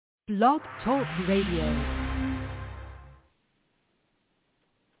Blog Talk Radio.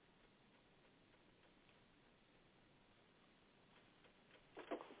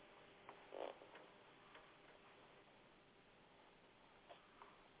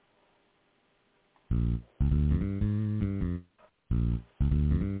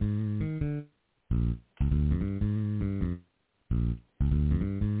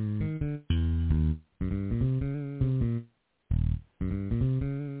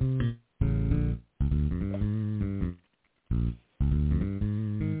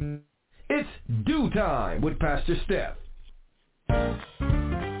 Time with Pastor Steph.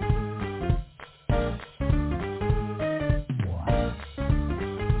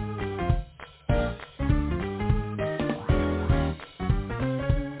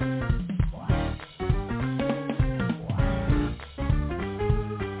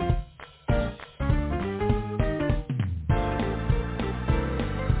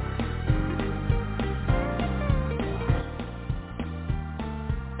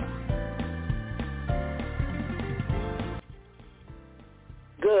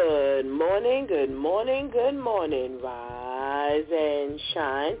 Good morning. Rise and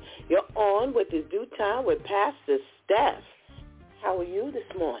shine. You're on with the Due Time with Pastor Steph. How are you this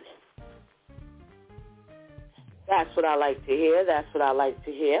morning? That's what I like to hear.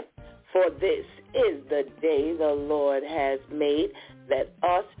 For this is the day the Lord has made. Let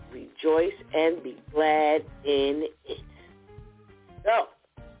us rejoice and be glad in it. So,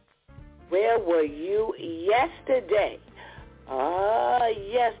 where were you yesterday?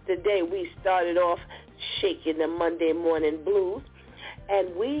 Yesterday we started off shaking the Monday morning blues,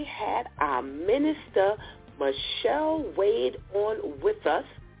 and we had our minister Michelle Wade on with us,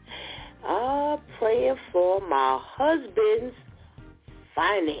 praying for my husband's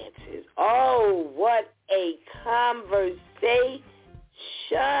finances. Oh, what a conversation.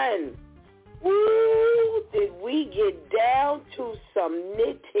 Ooh, did we get down to some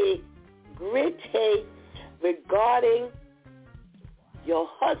nitty-gritty regarding your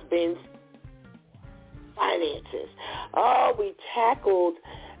husband's finances. We tackled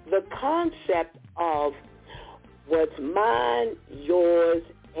the concept of what's mine, yours,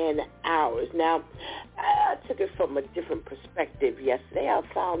 and ours. Now, I took it from a different perspective yesterday. I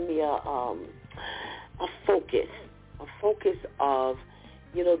found me a focus of,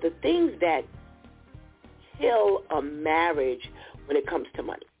 the things that kill a marriage when it comes to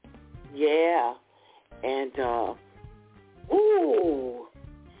money. Yeah, and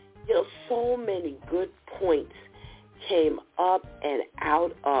so many good points came up and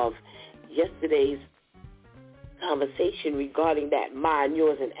out of yesterday's conversation regarding that mine,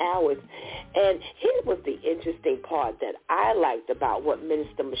 yours, and ours. And here was the interesting part that I liked about what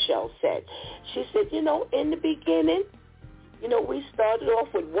Minister Michelle said. She said, in the beginning, we started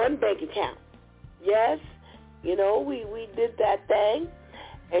off with one bank account. Yes, we did that thing.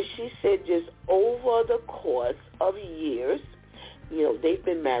 And she said just over the course of years, they've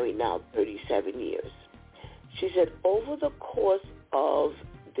been married now 37 years. She said over the course of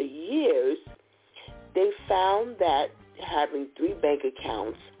the years, they found that having 3 bank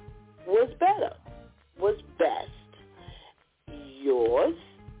accounts was better, was best. Yours,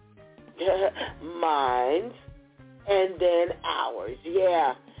 mine, and then ours.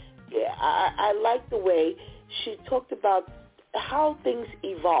 Yeah. I like the way she talked about how things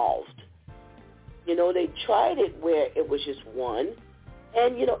evolved. They tried it where it was just one,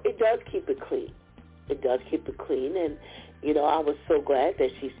 and, it does keep it clean. And, I was so glad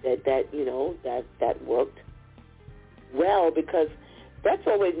that she said that, that worked well, because that's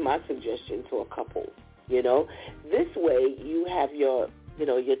always my suggestion to a couple, This way you have your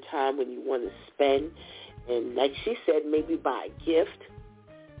time when you want to spend, and like she said, maybe buy a gift,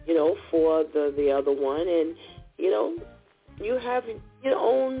 for the other one, and, you have your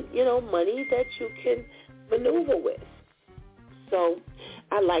own, money that you can maneuver with. So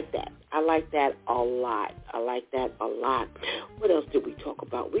I like that. I like that a lot. What else did we talk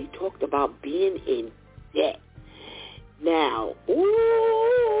about? We talked about being in debt. Now,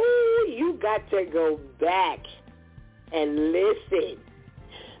 you got to go back and listen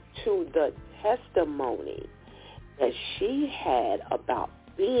to the testimony that she had about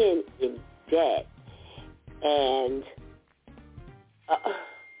being in debt and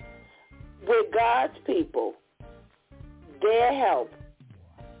with God's people, their help,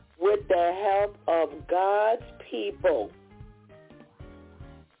 with the help of God's people.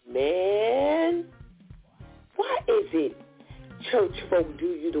 Man, why is it church folk do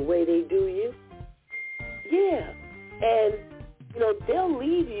you the way they do you? Yeah, and, they'll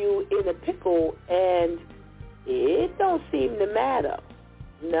leave you in a pickle, and it don't seem to matter.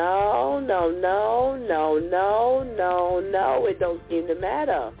 No. It don't seem to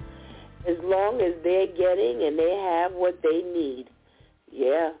matter. As long as they're getting and they have what they need.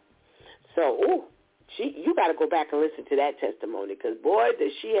 Yeah. So, you got to go back and listen to that testimony because, boy,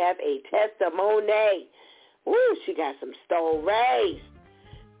 does she have a testimony. She got some stories.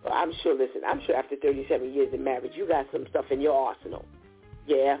 Well, I'm sure after 37 years of marriage, you got some stuff in your arsenal.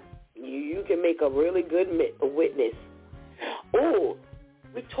 Yeah. You can make a really good witness.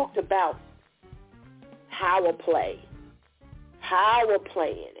 We talked about power playing.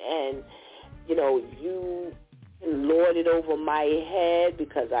 And, you can lord it over my head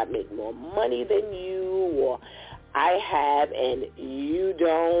because I make more money than you, or I have and you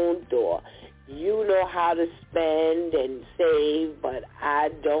don't, or you know how to spend and save, but I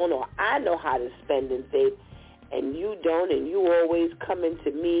don't, or I know how to spend and save, and you don't, and you always coming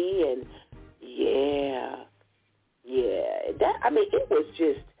to me, and it was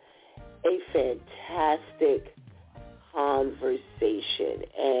just a fantastic conversation.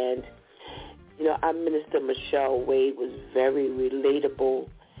 And, our Minister Michelle Wade was very relatable,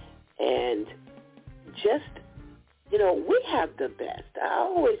 and just, we have the best. I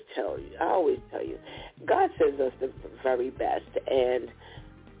always tell you, God sends us the very best, and,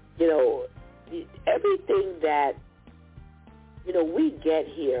 everything that, we get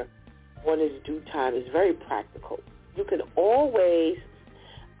here on its due time is very practical. You can always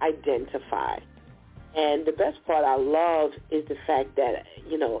identify. And the best part I love is the fact that,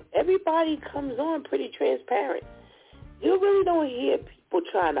 everybody comes on pretty transparent. You really don't hear people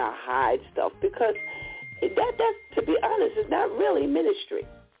trying to hide stuff because that, to be honest, is not really ministry.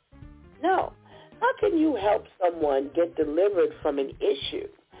 No. How can you help someone get delivered from an issue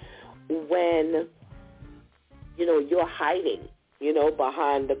when, you're hiding,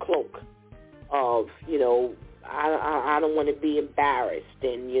 behind the cloak of, I don't want to be embarrassed,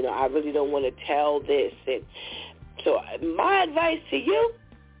 and, I really don't want to tell this. And so my advice to you,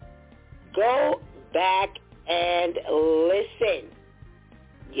 go back and listen.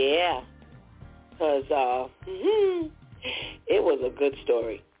 Yeah, because it was a good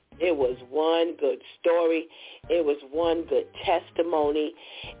story. It was one good story. It was one good testimony.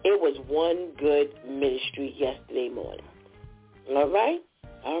 It was one good ministry yesterday morning. All right?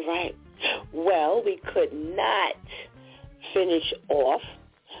 Well, we could not finish off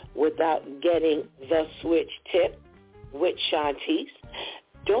without getting the switch tip with Shantice.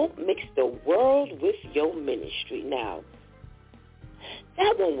 Don't mix the world with your ministry. Now,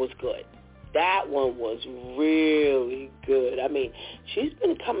 that one was good. That one was really good. I mean, she's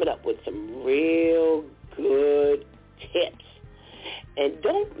been coming up with some real good tips. And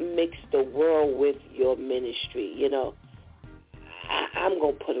don't mix the world with your ministry, I'm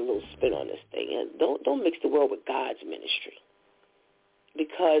going to put a little spin on this thing. And don't mix the world with God's ministry.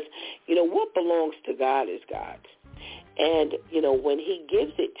 Because, what belongs to God is God's. And, when he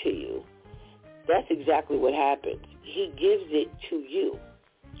gives it to you, that's exactly what happens. He gives it to you.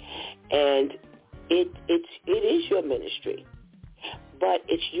 And it is your ministry. But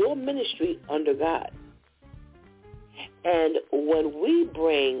it's your ministry under God. And when we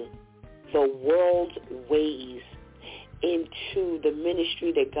bring the world's ways into the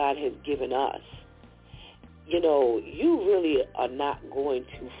ministry that God has given us, you really are not going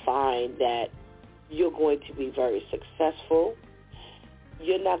to find that you're going to be very successful.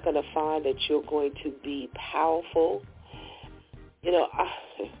 You're not going to find that you're going to be powerful.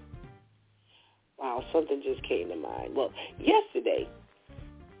 Wow, something just came to mind. Well, yesterday,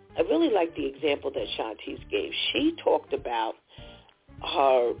 I really liked the example that Shantice gave. She talked about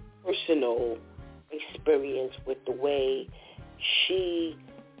her personal experience with the way she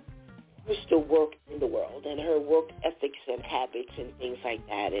used to work in the world and her work ethics and habits and things like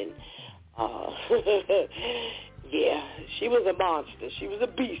that. And yeah, she was a monster. She was a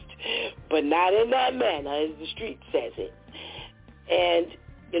beast, but not in that manner, as the street says it. And,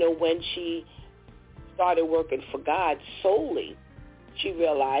 when she started working for God solely, she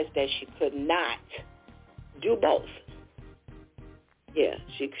realized that she could not do both. Yeah,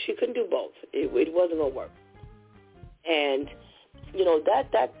 she couldn't do both. It wasn't going to work. And,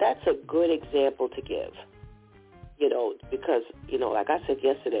 that's a good example to give, because, like I said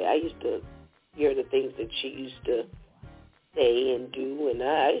yesterday, I used to hear the things that she used to say and do, and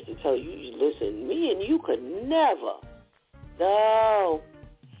I used to tell you, listen, me and you could never. No.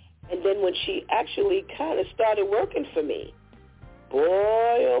 And then when she actually kind of started working for me, boy,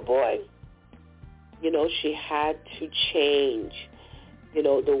 oh boy, she had to change,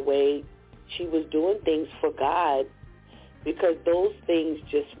 the way she was doing things for God, because those things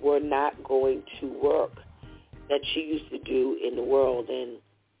just were not going to work that she used to do in the world. And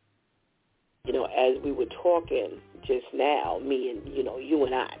as we were talking just now, me and, you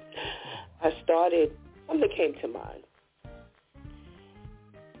and I started, something came to mind.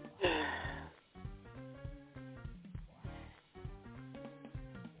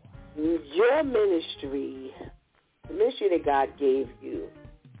 Your ministry, the ministry that God gave you,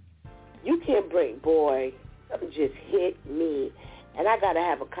 you can't bring, boy, something just hit me, and I got to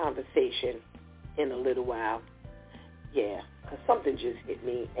have a conversation in a little while. Yeah, because something just hit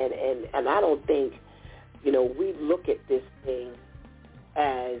me, and I don't think, we look at this thing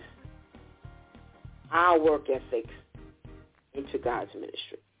as our work ethics into God's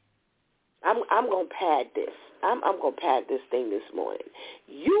ministry. I'm going to pad this. I'm going to pad this thing this morning.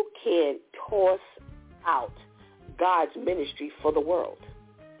 You can't toss out God's ministry for the world.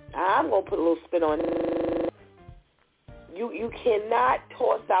 I'm going to put a little spin on it. You cannot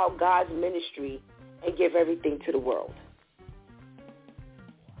toss out God's ministry and give everything to the world.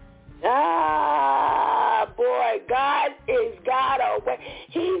 Boy, God has got a way.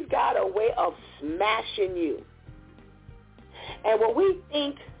 He's got a way of smashing you. And when we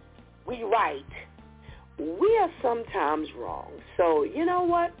think we right, we are sometimes wrong. So, you know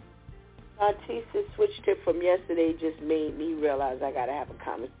what? Artisa switched it from yesterday just made me realize I got to have a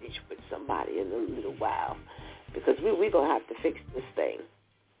conversation with somebody in a little while because we're going to have to fix this thing.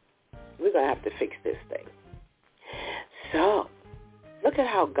 We're going to have to fix this thing. So, look at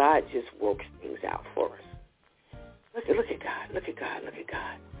how God just works things out for us. Look at God. Look at God. Look at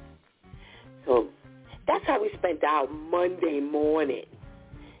God. So, that's how we spent our Monday morning.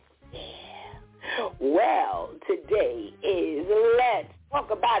 Yeah. Well, today is Let's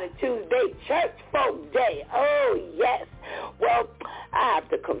Talk About It Tuesday, Church Folk Day. Oh, yes. Well, I have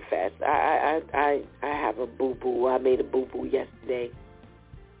to confess, I have a boo-boo. I made a boo-boo yesterday.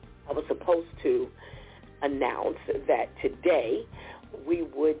 I was supposed to announce that today we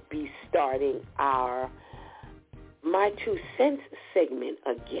would be starting our My 2 Cents segment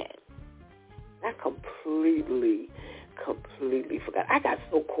again. I completely forgot. I got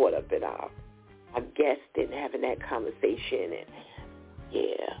so caught up in our guest and having that conversation, and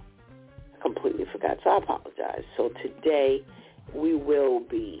yeah, I completely forgot. So I apologize. So today we will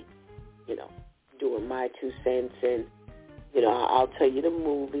be, doing My 2 Cents, and I'll tell you the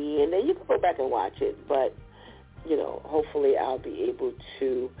movie, and then you can go back and watch it. But hopefully I'll be able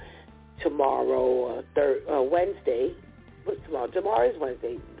to tomorrow or Wednesday. What's tomorrow? Tomorrow is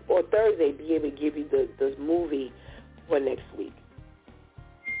Wednesday. Or Thursday, be able to give you the movie for next week.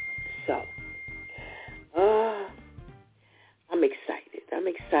 So, I'm excited. I'm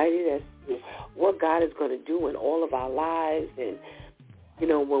excited as to what God is going to do in all of our lives. And,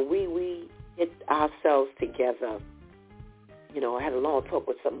 when we get ourselves together, I had a long talk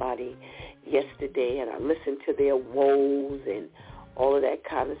with somebody yesterday, and I listened to their woes and all of that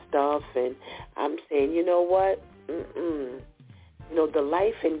kind of stuff. And I'm saying, you know what? The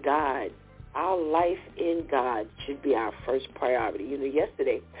life in God, our life in God should be our first priority.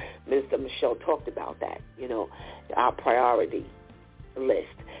 Yesterday, Minister Michelle talked about that, our priority list.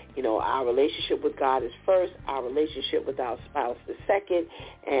 Our relationship with God is first, our relationship with our spouse is second,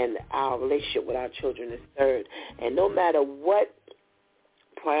 and our relationship with our children is third. And no matter what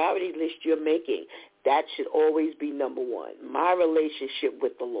priority list you're making, that should always be number one. My relationship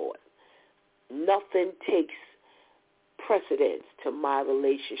with the Lord. Nothing takes precedence to my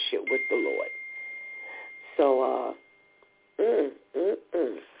relationship with the Lord. So,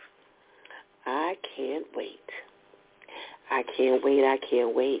 I can't wait. I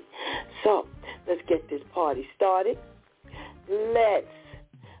can't wait. So, let's get this party started. Let's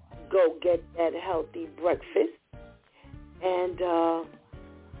go get that healthy breakfast. And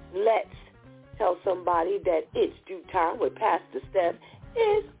let's tell somebody that it's due time with Pastor Steph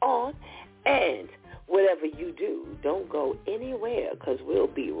is on. And whatever you do, don't go anywhere because we'll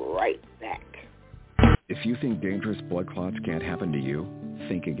be right back. If you think dangerous blood clots can't happen to you,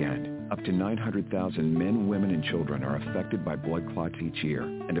 think again. Up to 900,000 men, women, and children are affected by blood clots each year,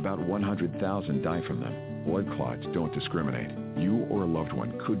 and about 100,000 die from them. Blood clots don't discriminate. You or a loved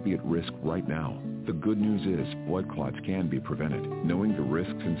one could be at risk right now. The good news is blood clots can be prevented. Knowing the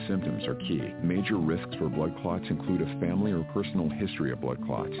risks and symptoms are key. Major risks for blood clots include a family or personal history of blood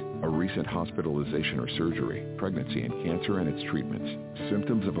clots, a recent hospitalization or surgery, pregnancy and cancer and its treatments.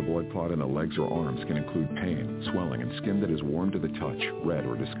 Symptoms of a blood clot in the legs or arms can include pain, swelling, and skin that is warm to the touch, red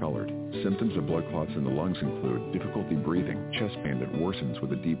or discolored. Symptoms of blood clots in the lungs include difficulty breathing, chest pain that worsens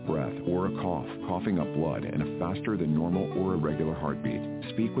with a deep breath, or a cough, coughing up blood, and a faster than normal or irregular heartbeat.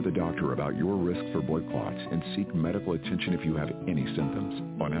 Speak with a doctor about your risks for blood clots and seek medical attention if you have any symptoms.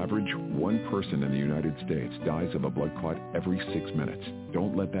 On average, one person in the United States dies of a blood clot every 6 minutes.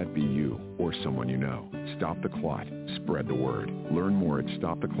 Don't let that be you or someone you know. Stop the clot. Spread the word. Learn more at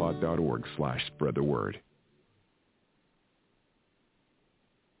stoptheclot.org/spread-the-word.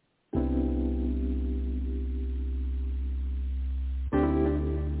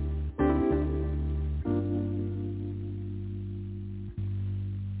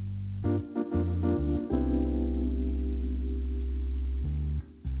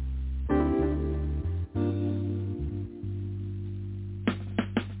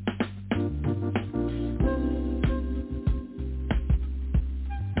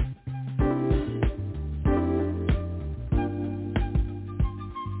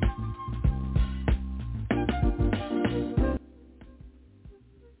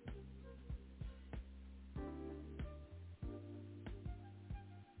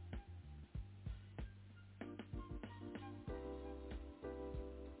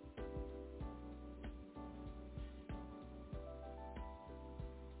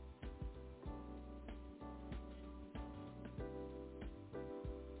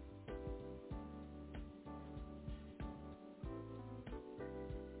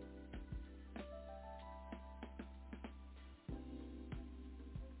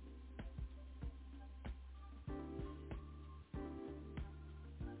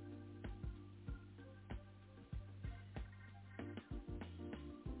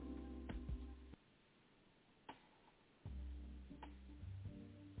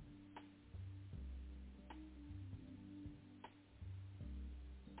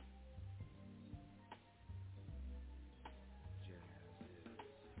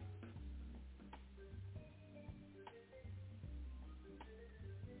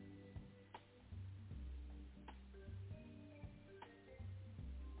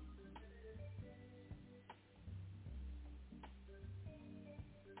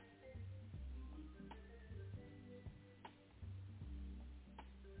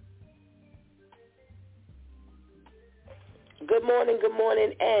 Good morning,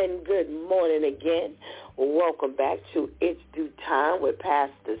 and good morning again. Welcome back to It's Due Time with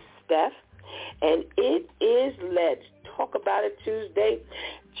Pastor Steph. And it is Let's Talk About It Tuesday,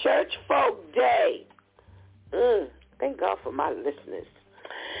 Church Folk Day. Thank God for my listeners.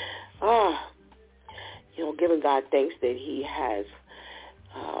 Giving God thanks that he has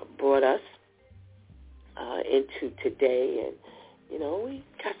brought us into today. And, we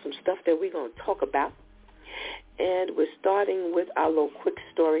got some stuff that we're going to talk about. And we're starting with our little quick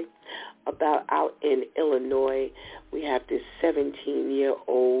story about out in Illinois. We have this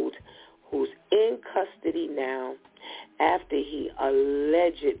 17-year-old who's in custody now after he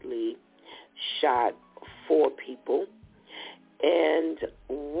allegedly shot 4 people. And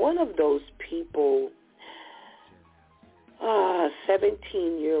one of those people,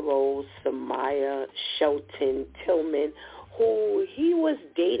 17-year-old Samaya Shelton Tillman, who he was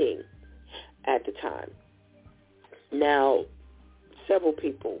dating at the time. Now, several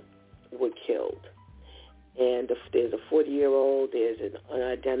people were killed, and there's a 40-year-old, there's an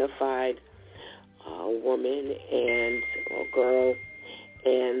unidentified woman and a girl,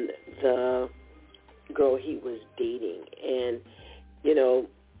 and the girl he was dating. And,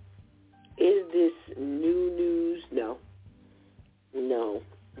 is this new news? No,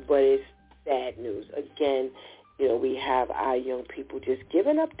 but it's sad news. Again, we have our young people just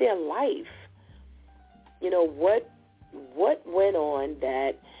giving up their life. What went on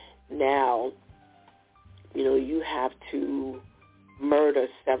that now, you have to murder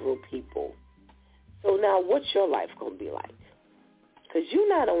several people? So now what's your life going to be like? Because you're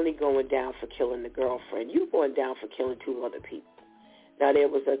not only going down for killing the girlfriend, you're going down for killing 2 other people. Now, there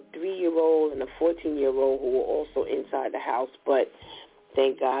was a 3-year-old and a 14-year-old who were also inside the house, but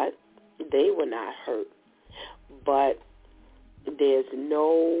thank God they were not hurt. But there's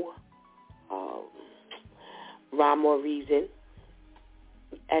no rhyme or reason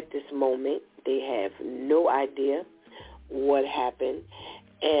at this moment. They have no idea what happened,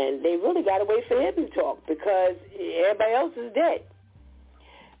 and they really got to wait for him to talk because everybody else is dead.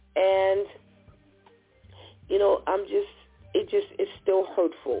 And it's still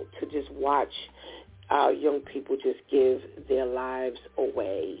hurtful to just watch our young people just give their lives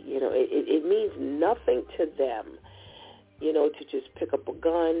away. It means nothing to them, to just pick up a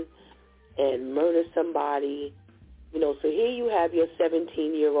gun and murder somebody. So here you have your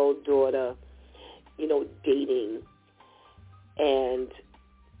 17-year-old daughter, dating, and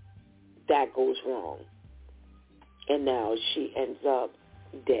that goes wrong. And now she ends up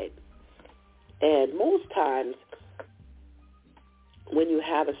dead. And most times when you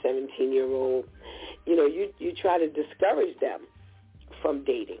have a 17-year-old, you try to discourage them from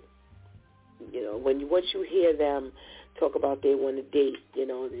dating. Once you hear them talk about they want to date, they're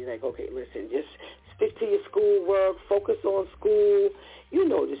like, okay, listen, just stick to your schoolwork, focus on school. You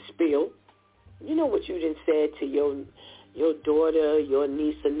know the spiel. You know what you done said to your daughter, your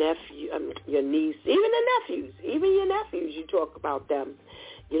niece or nephew, your niece, even your nephews. You talk about them,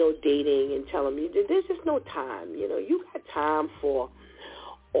 dating and tell them there's just no time. You got time for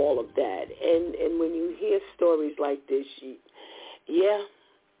all of that. And when you hear stories like this, you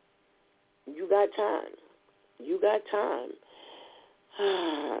got time. You got time.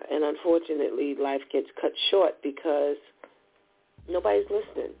 And unfortunately, life gets cut short because nobody's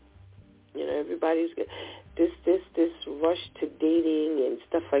listening. Everybody's this rush to dating and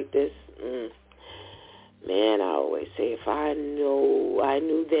stuff like this. Man, I always say, if I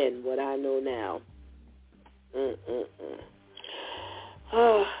knew then what I know now.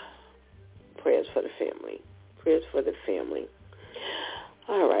 Prayers for the family. Prayers for the family.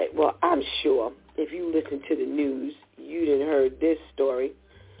 All right. Well, I'm sure if you listen to the news, you done heard this story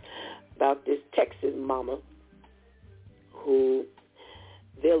about this Texas mama who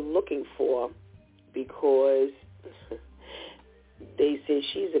they're looking for because they say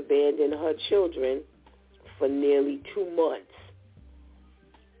she's abandoned her children for nearly 2 months.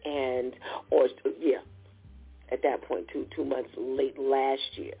 At that point, 2 months late last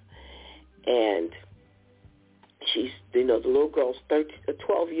year. And she's, the little girl's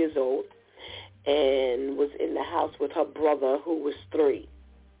 12 years old and was in the house with her brother, who was 3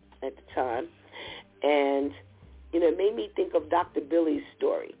 at the time. And, it made me think of Dr. Billy's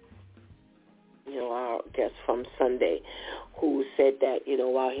story, our guest from Sunday, who said that,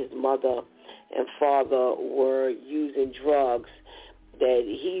 while his mother and father were using drugs, that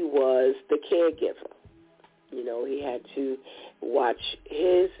he was the caregiver. He had to watch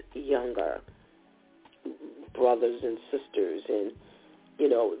his younger brothers and sisters, and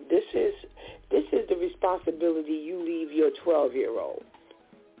this is the responsibility you leave your 12-year-old.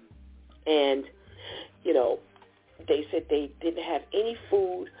 And they said they didn't have any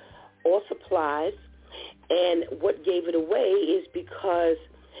food or supplies, and what gave it away is because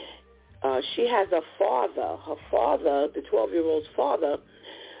she has a father. Her father, the 12-year-old's father,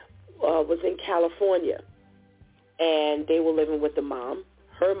 was in California, and they were living with her mom,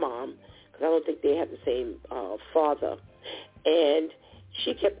 because I don't think they had the same father. And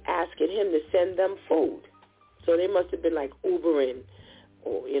she kept asking him to send them food. So they must have been like Ubering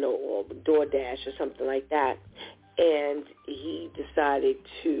or DoorDash or something like that. And he decided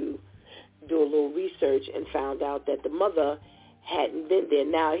to do a little research and found out that the mother hadn't been there.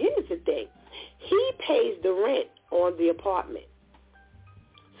 Now, here's the thing. He pays the rent on the apartment.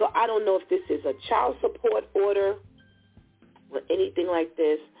 So I don't know if this is a child support order or anything like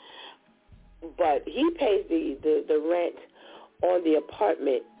this, but he pays the rent on the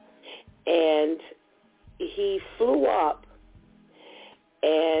apartment, and he flew up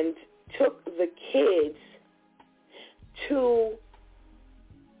and took the kids to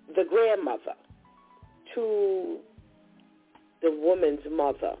the grandmother, to the woman's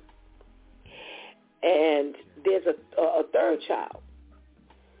mother. And there's a third child,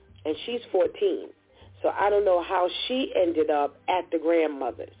 and she's 14. So I don't know how she ended up at the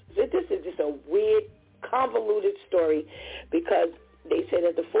grandmother's. So this is just a weird, convoluted story, because they said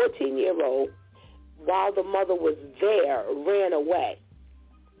that the 14-year-old, while the mother was there, ran away.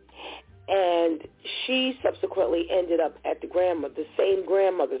 And she subsequently ended up at the same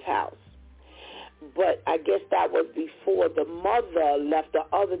grandmother's house. But I guess that was before the mother left the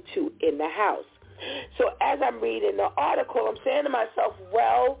other two in the house. So as I'm reading the article, I'm saying to myself,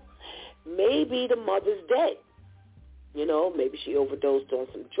 well, maybe the mother's dead. Maybe she overdosed on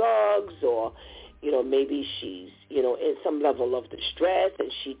some drugs, or, maybe she's, in some level of distress,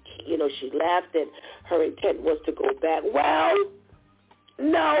 and she left, and her intent was to go back. Well,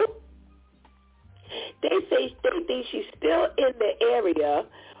 no. They say they think she's still in the area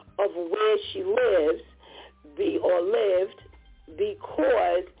of where she lived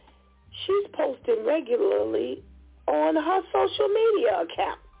because she's posting regularly on her social media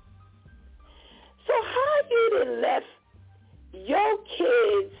account. So how you done left your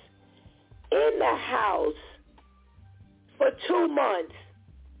kids in the house for 2 months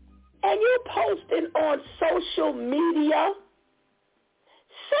and you posting on social media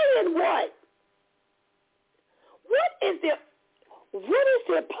saying what? What is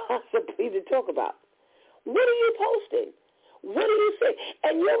there possibly to talk about? What are you posting? What do you say?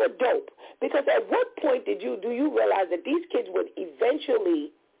 And you're a dope, because at what point do you realize that these kids would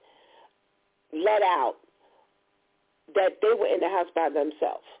eventually let out that they were in the house by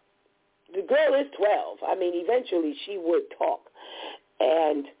themselves. The girl is 12. I mean, eventually she would talk.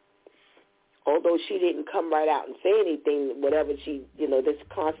 And although she didn't come right out and say anything, whatever she, this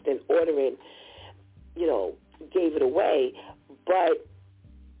constant ordering, gave it away. But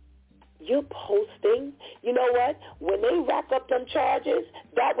you're posting, you know what? When they rack up them charges,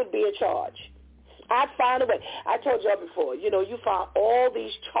 that would be a charge. I'd find a way. I told y'all before, you find all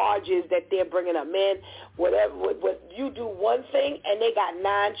these charges that they're bringing up. Man, whatever, you do one thing and they got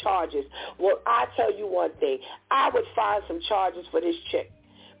 9 charges. Well, I tell you one thing. I would find some charges for this chick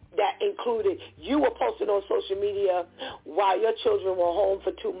that included you were posting on social media while your children were home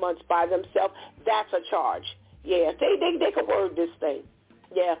for 2 months by themselves. That's a charge. Yeah, they could word this thing.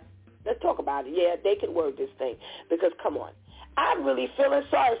 Yeah, let's talk about it. Yeah, they can word this thing because, come on, I'm really feeling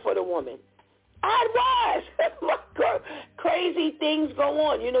sorry for the woman. I was. Crazy things go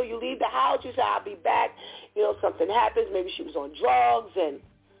on. You leave the house, you say, I'll be back. Something happens. Maybe she was on drugs and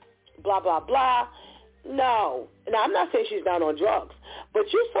blah, blah, blah. No. Now, I'm not saying she's not on drugs, but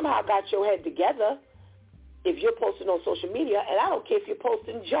you somehow got your head together if you're posting on social media, and I don't care if you're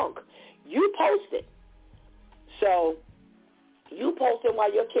posting junk. You post it. So you posting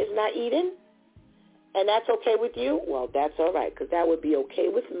while your kid's not eating, and that's okay with you? Well, that's all right, because that would be okay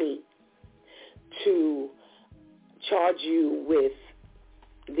with me to charge you with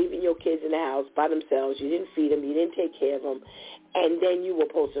leaving your kids in the house by themselves. You didn't feed them. You didn't take care of them. And then you were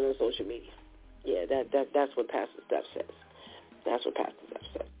posting on social media. Yeah, that's what Pastor Steph says. That's what Pastor Steph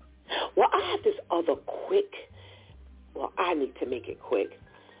says. Well, I have this other I need to make it quick.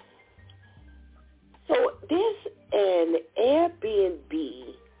 So there's an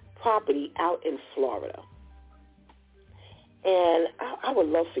Airbnb property out in Florida. And I would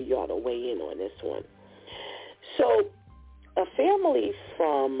love for y'all to weigh in on this one. So a family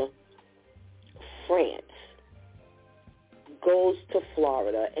from France goes to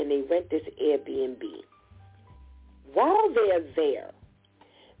Florida and they rent this Airbnb. While they're there,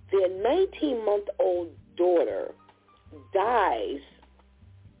 their 19-month-old daughter dies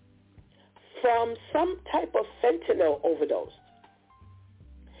from some type of fentanyl overdose.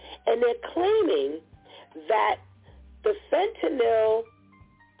 And they're claiming that the fentanyl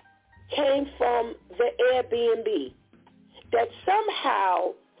came from the Airbnb, that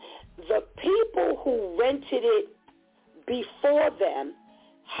somehow the people who rented it before them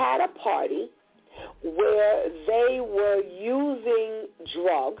had a party where they were using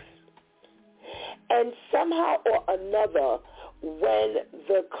drugs, and somehow or another, when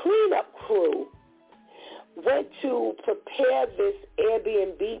the cleanup crew went to prepare this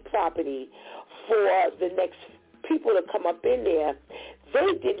Airbnb property for the next people to come up in there,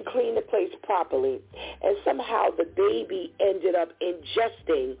 they didn't clean the place properly, and somehow the baby ended up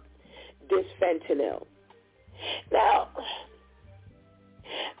ingesting this fentanyl. Now,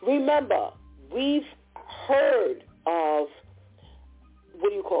 remember, we've heard of,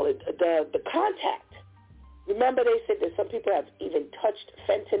 the contact. Remember they said that some people have even touched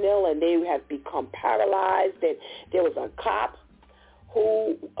fentanyl and they have become paralyzed, and there was a cop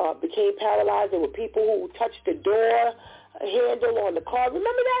who became paralyzed. There were people who touched the door handle on the car. Remember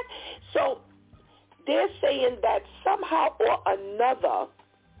that? So they're saying that somehow or another,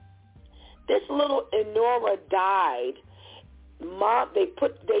 this little Enora died.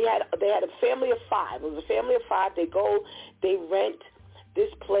 They had a family of 5. It was a family of 5. They rent this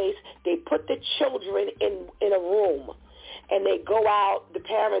place. They put the children in a room, and they go out. The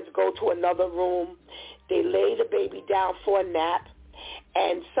parents go to another room. They lay the baby down for a nap.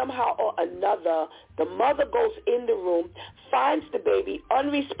 And somehow or another, the mother goes in the room, finds the baby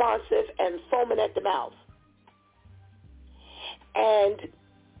unresponsive and foaming at the mouth. And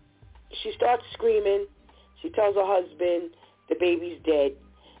she starts screaming. She tells her husband the baby's dead.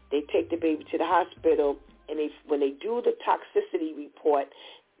 They take the baby to the hospital, and when they do the toxicity report,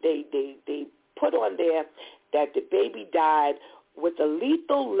 they put on there that the baby died with a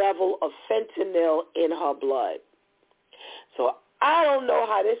lethal level of fentanyl in her blood. So I don't know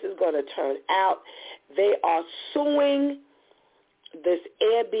how this is going to turn out. They are suing this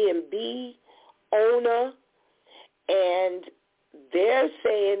Airbnb owner, and they're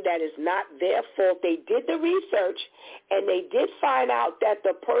saying that it's not their fault. They did the research, and they did find out that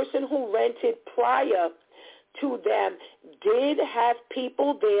the person who rented prior to them did have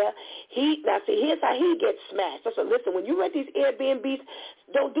people there. Here's how he gets smashed. So listen, when you rent these Airbnbs,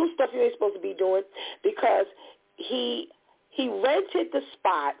 don't do stuff you ain't supposed to be doing, because he rented the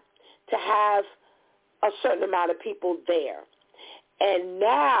spot to have a certain amount of people there. And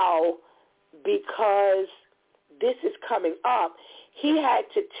now, because this is coming up, he had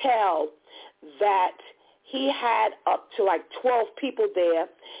to tell that he had up to like 12 people there.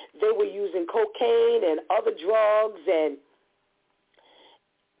 They were using cocaine and other drugs, and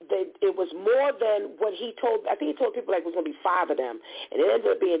it was more than what he told. I think he told people like it was going to be 5 of them, and it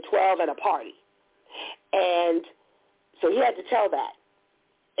ended up being 12 at a party. And so he had to tell that.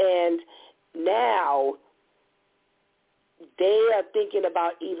 And now they are thinking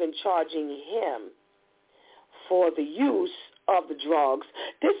about even charging him for the use of the drugs.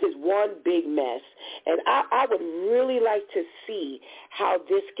 This is one big mess, and I would really like to see how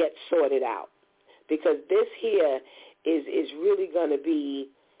this gets sorted out, because this here is really going to be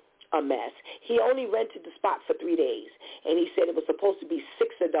a mess. He only rented the spot for 3 days, and he said it was supposed to be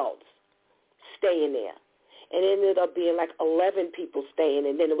 6 adults staying there. And it ended up being like 11 people staying,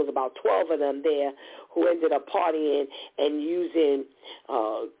 and then it was about 12 of them there who ended up partying and using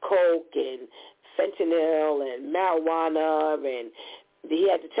coke and fentanyl and marijuana, and he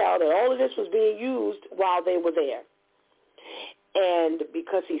had to tell that all of this was being used while they were there. And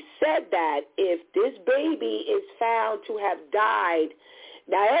because he said that, if this baby is found to have died,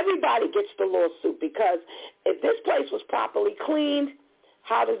 now everybody gets the lawsuit, because if this place was properly cleaned,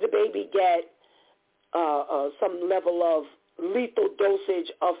 how does the baby get some level of lethal dosage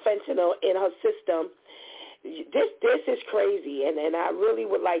of fentanyl in her system? This is crazy, and I really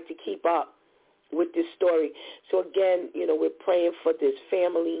would like to keep up with this story. So again, we're praying for this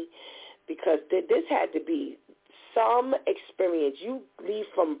family, because this had to be some experience. You leave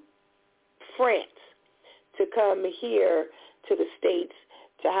from France to come here to the States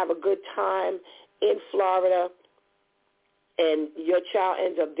to have a good time in Florida, and your child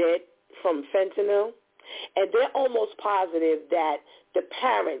ends up dead from fentanyl. And they're almost positive that the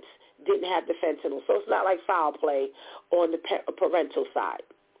parents didn't have the fentanyl. So it's not like foul play on the parental side.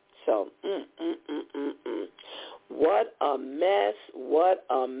 So, what a mess, what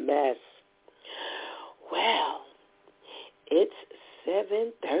a mess. Well, it's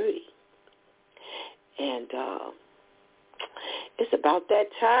 7:30. And it's about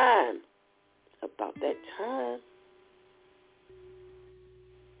that time. About that time.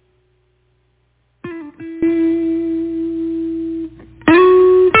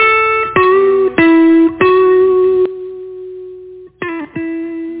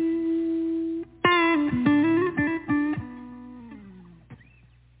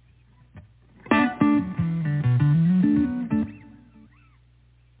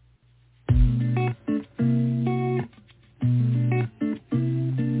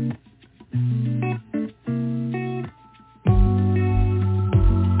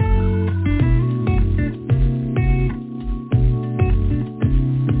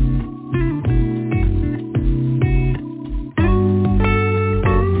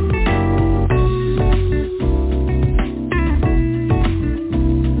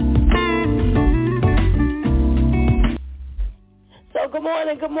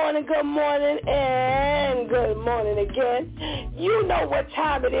 Good morning, and good morning again. You know what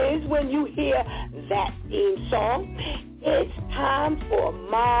time it is when you hear that theme song. It's time for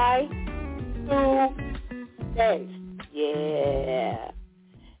My 2 Cents. Yeah.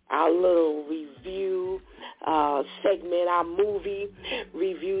 Our little review segment, our movie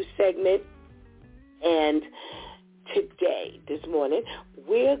review segment. And today, this morning,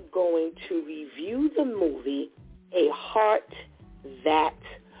 we're going to review the movie A Heart That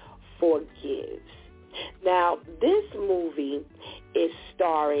Forgives. Now, this movie is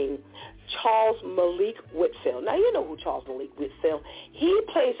starring Charles Malik Whitfield. Now, you know who Charles Malik Whitfield. He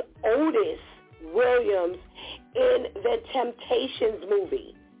plays Otis Williams in the Temptations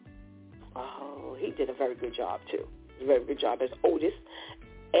movie. Oh, he did a very good job, too. A very good job as Otis.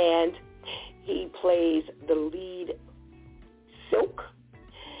 And he plays the lead, Silk.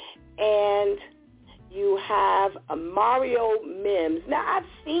 And you have Mario Mims. Now, I've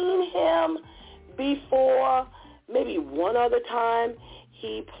seen him before, maybe one other time.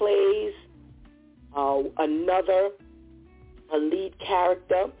 He plays a lead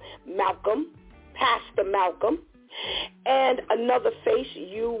character, Malcolm, Pastor Malcolm. And another face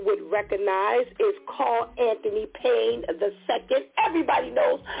you would recognize is Carl Anthony Payne II. Everybody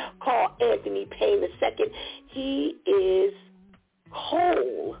knows Carl Anthony Payne II. He is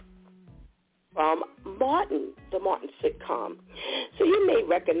Cole from Martin, the Martin sitcom. So you may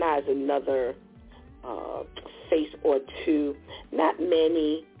recognize another face or two. Not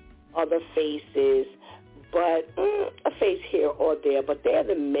many other faces, but a face here or there. But they're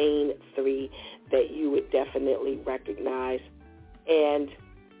the main 3 that you would definitely recognize. And,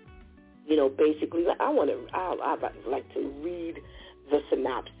 basically, I'd like to read the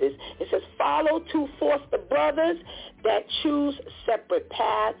synopsis. It says, follow 2 foster brothers that choose separate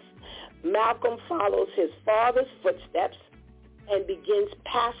paths. Malcolm follows his father's footsteps and begins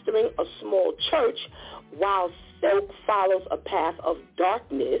pastoring a small church, while Silk follows a path of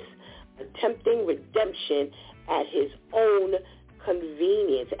darkness, attempting redemption at his own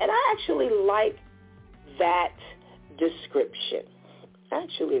convenience. And I actually like that description.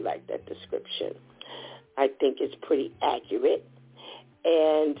 I think it's pretty accurate.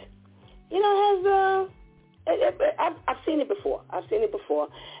 And, I've seen it before. I haven't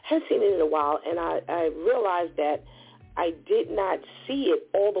seen it in a while, and I realized that I did not see it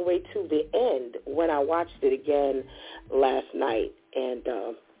all the way to the end when I watched it again last night. And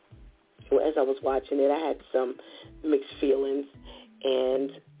as I was watching it, I had some mixed feelings.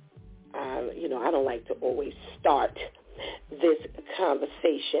 And, I don't like to always start this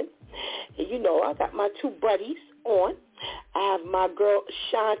conversation. I got my two buddies on. I have my girl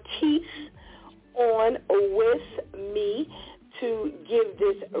Shantice on with me to give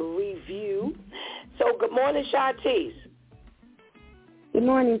this review. So good morning, Shantice. Good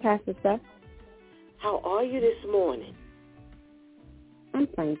morning, Pastor Steph. How are you this morning? I'm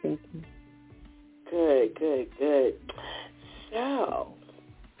fine, thank you. Good. So,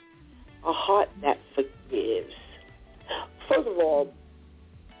 a heart that forgives. First of all,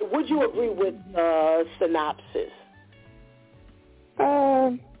 would you agree with the synopsis?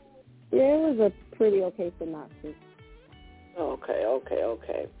 Yeah, it was a pretty okay synopsis. Okay.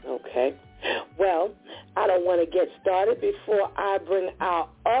 Well, I don't want to get started before I bring our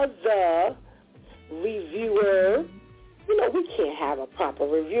other reviewer. We can't have a proper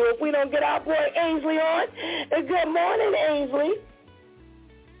review if we don't get our boy Ainsley on. Good morning, Ainsley.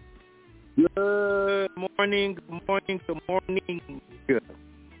 Good morning. Good.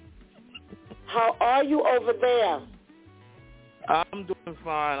 How are you over there? I'm doing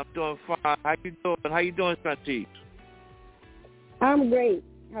fine. How you doing, Shantice? I'm great.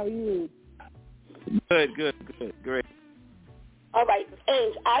 How are you? Good. Great. All right,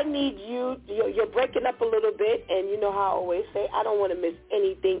 Ames, I need you're breaking up a little bit, and you know how I always say, I don't want to miss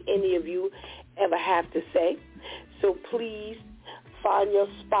anything any of you ever have to say. So please find your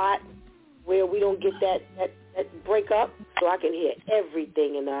spot where we don't get that break up, so I can hear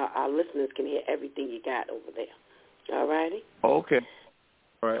everything, and our listeners can hear everything you got over there. All righty? Okay.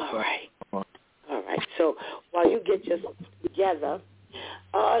 All right. So while you get yourself together,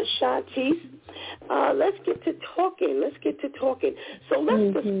 Shantice, let's get to talking. So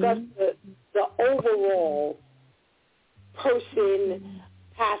let's discuss the overall person,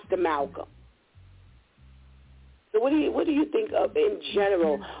 Pastor Malcolm. So what do you think of in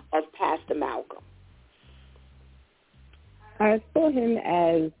general of Pastor Malcolm? I saw him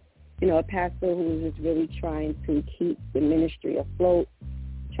as, a pastor who was just really trying to keep the ministry afloat,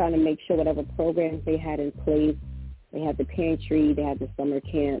 trying to make sure whatever programs they had in place, they had the pantry, they had the summer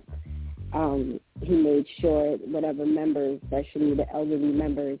camp. He made sure whatever members, especially the elderly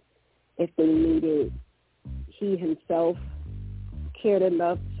members, if they needed, he himself cared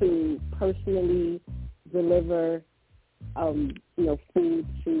enough to personally deliver, food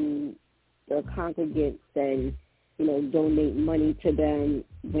to the congregants and, donate money to them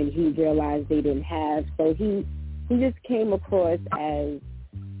when he realized they didn't have. So he just came across as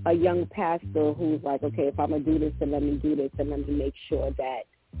a young pastor who's like, okay, if I'm going to do this, then let me do this, and let me make sure that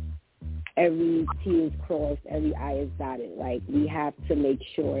every T is crossed, every I is dotted. Like, we have to make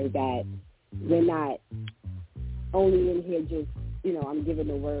sure that we're not only in here just, I'm giving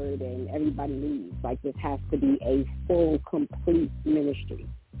the word and everybody leaves. Like, this has to be a full, complete ministry.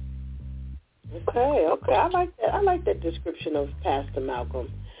 Okay. I like that description of Pastor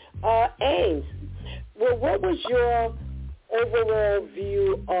Malcolm. Ames, well, what was your overall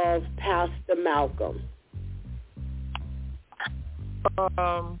view of Pastor Malcolm?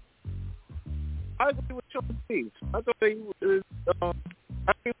 I agree with Shantice. I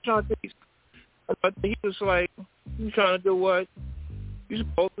thought he was like, he's trying to do what you're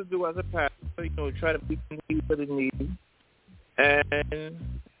supposed to do as a pastor, try to meet the needs of the needy and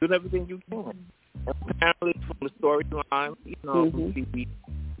do everything you can. Apparently, from the storyline, the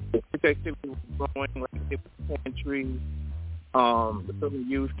activity was growing, like the pantry, the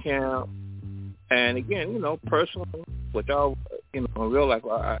youth camp, and again, personally, which I, in real life,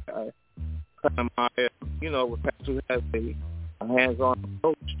 I admire, with pastors has a hands-on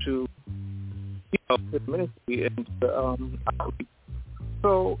approach to, the ministry and the outreach.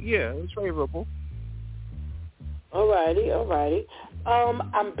 So, yeah, it's favorable. All righty.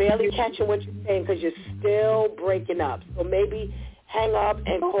 I'm barely catching what you're saying because you're still breaking up. So maybe hang up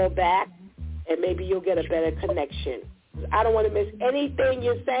and call back, and maybe you'll get a better connection. I don't want to miss anything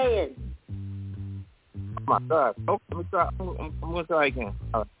you're saying. Oh, my God. Okay, I'm going to try again.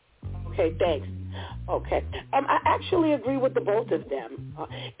 All Okay, thanks. Okay. I actually agree with the both of them.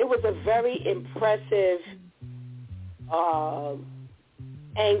 It was a very impressive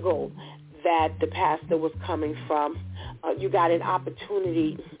angle that the pastor was coming from. You got an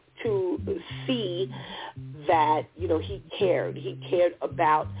opportunity to see that, he cared. He cared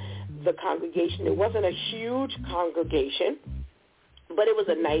about the congregation. It wasn't a huge congregation, but it was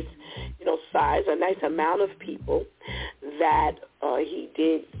a nice, size, a nice amount of people that he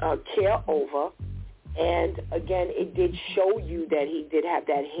did care over. And, again, it did show you that he did have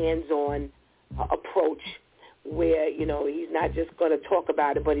that hands-on approach where, he's not just going to talk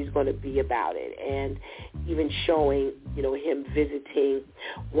about it, but he's going to be about it. And even showing, him visiting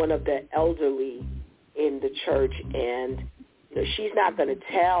one of the elderly in the church, and, she's not going to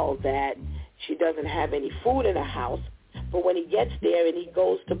tell that she doesn't have any food in the house, but when he gets there and he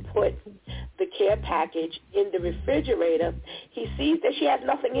goes to put the care package in the refrigerator, he sees that she has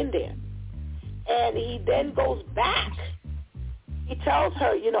nothing in there. And he then goes back. He tells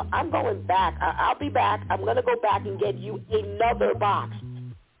her, I'm going back. I'll be back. I'm going to go back and get you another box.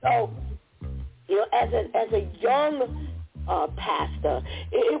 So, as a young pastor,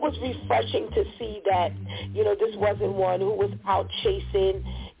 it was refreshing to see that, this wasn't one who was out chasing,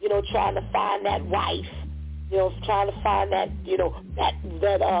 trying to find that wife, trying to find that,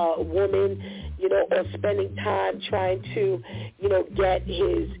 that woman, or spending time trying to, get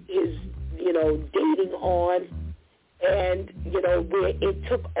his dating on. And, where it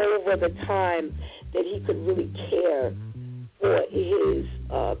took over the time that he could really care for his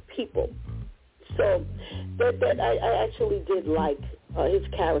people. So that I actually did like his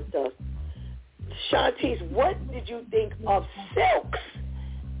character. Shantice, what did you think of Silk's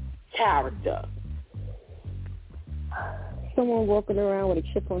character? Someone walking around with a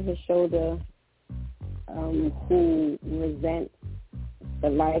chip on his shoulder who resents the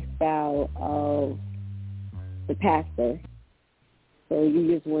lifestyle of the pastor. So you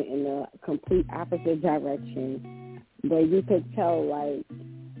just went in a complete opposite direction. But you could tell, like,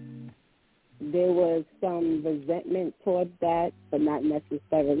 there was some resentment towards that, but not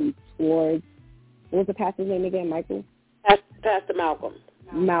necessarily towards, what was the pastor's name again, Michael? Pastor Malcolm.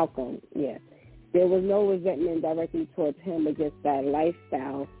 Malcolm, yeah. There was no resentment directly towards him, but just that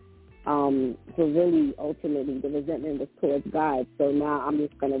lifestyle. So really, ultimately, the resentment was towards God. So now I'm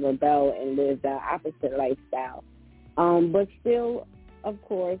just going to rebel and live the opposite lifestyle. But still, of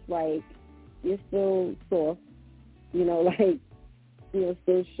course, like, you're still soft,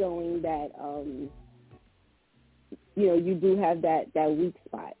 still showing that, you do have that weak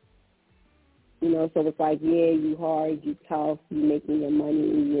spot. So it's like, yeah, you hard, you tough, you're making your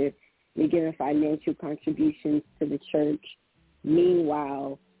money, you're giving financial contributions to the church.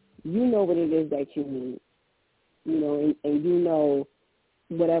 Meanwhile, you know what it is that you need, and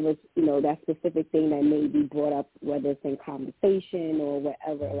whatever, that specific thing that may be brought up, whether it's in conversation or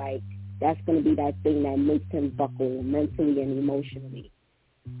whatever, like, that's going to be that thing that makes him buckle mentally and emotionally.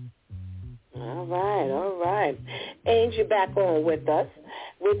 All right. Ange, you're back on with us.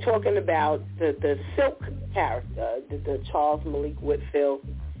 We're talking about the Silk character, the Charles Malik Whitfield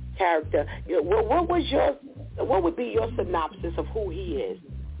character. What would be your synopsis of who he is?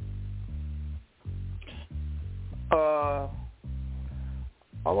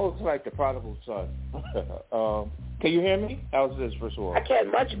 Almost like the prodigal son. Can you hear me? How's this, first of all? I can.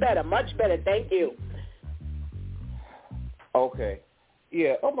 Much better. Thank you. Okay.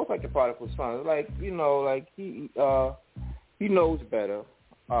 Yeah, almost like the prodigal son. Like, he knows better.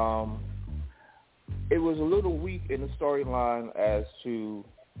 It was a little weak in the storyline as to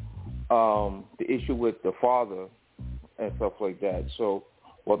the issue with the father and stuff like that. So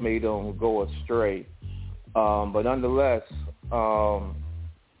what made him go astray. But nonetheless,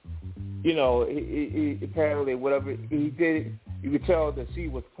 he apparently whatever he did, you could tell the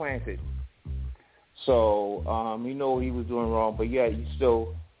seed was planted. So he was doing wrong, but yeah, you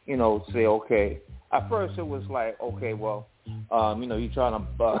still, say okay. At first, it was like, okay, well, you trying to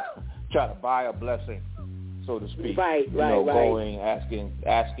buy a blessing, so to speak. Right. Going asking,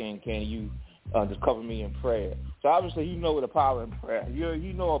 can you just cover me in prayer? So obviously, the power in prayer.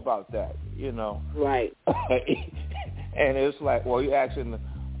 You know about that, Right. And it's like, well, you're asking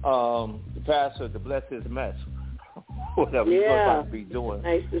the pastor to bless his mess. Whatever he's going to be doing.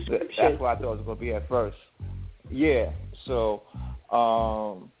 Nice description. That's what I thought it was going to be at first. Yeah. So,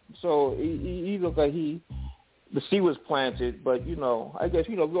 he looked like the seed was planted, but I guess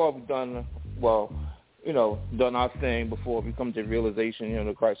we all done done our thing before we come to the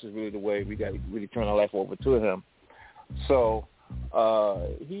realization, Christ is really the way. We got to really turn our life over to Him. So,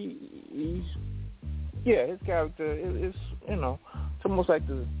 his character is it's almost like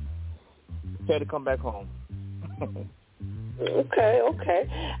the prepared to come back home. Okay.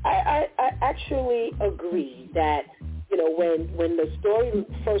 I actually agree that, you know, when the story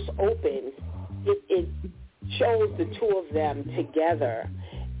first opens, it shows the two of them together,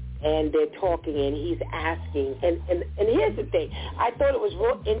 and they're talking, and he's asking, and here's the thing. I thought it was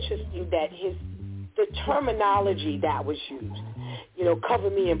real interesting that the terminology that was used, you know, cover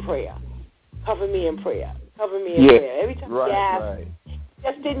me in prayer, cover me in prayer, cover me in prayer. Every time he asked,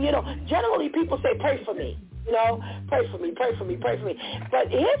 just didn't, you know, generally people say pray for me. You know, pray for me, pray for me, pray for me. But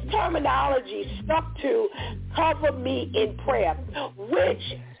his terminology stuck to cover me in prayer, which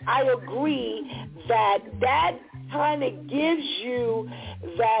I agree that kind of gives you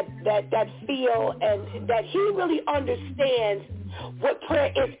that feel, and that he really understands what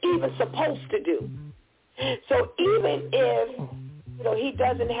prayer is even supposed to do. So even if, you know, he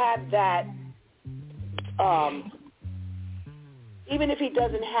doesn't have that, even if he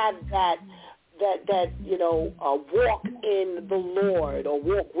doesn't have that you know, walk in the Lord or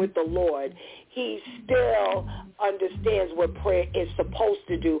walk with the Lord, he still understands what prayer is supposed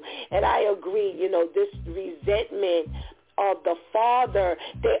to do. And I agree, you know, this resentment of the father,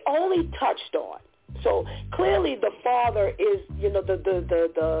 they only touched on. So clearly the father is, you know,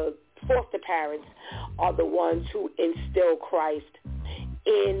 the foster parents are the ones who instill Christ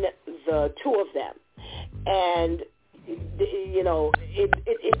in the two of them. And you know, he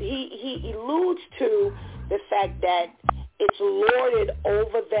alludes to the fact that it's lorded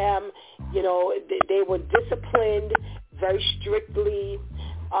over them. You know, they were disciplined very strictly,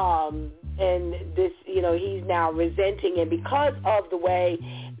 and this, you know, he's now resenting, and because of the way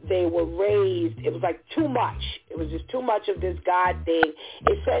they were raised, it was like too much. It was just too much of this God thing.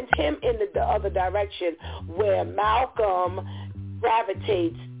 It sends him in the other direction where Malcolm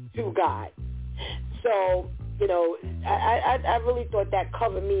gravitates to God. So, you know, I really thought that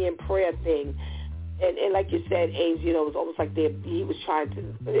cover me in prayer thing. And like you said, Ames, you know, it was almost like he was trying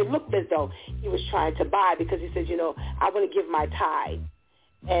to, it looked as though he was trying to buy, because he says, you know, I want to give my tithe.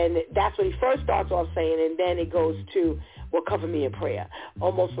 And that's what he first starts off saying, and then it goes to, well, cover me in prayer.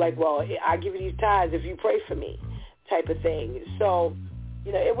 Almost like, well, I give you these tithes if you pray for me type of thing. So,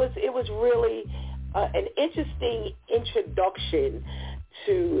 you know, it was really an interesting introduction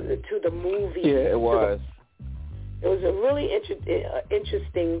to the movie. Yeah, it was. It was a really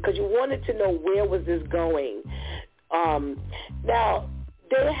interesting, because you wanted to know where was this going. Now,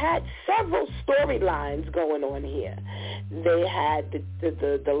 they had several storylines going on here. They had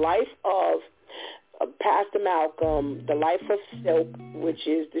the life of Pastor Malcolm, the life of Silk, which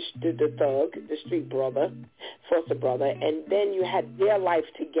is the thug, the street brother, foster brother, and then you had their life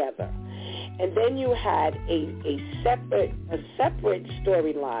together. And then you had a separate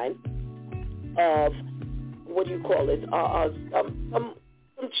storyline of, what do you call it? Some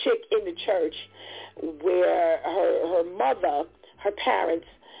chick in the church where her mother, her parents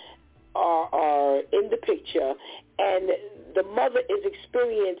are in the picture, and the mother is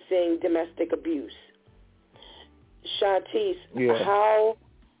experiencing domestic abuse. Shantice, how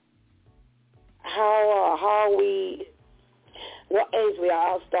are we? Well, Ainsley,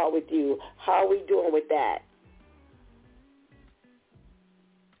 I'll start with you. How are we doing with that?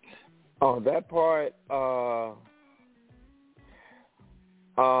 Oh, that part, well,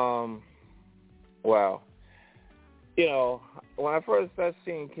 you know, when that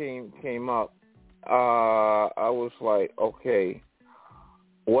scene came up, I was like, okay,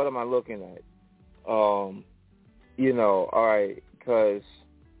 what am I looking at? You know, all right, because,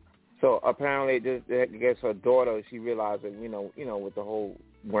 so apparently, I guess her daughter, she realized that, you know, with the whole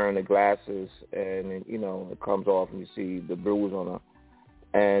wearing the glasses, and, you know, it comes off and you see the bruise on her.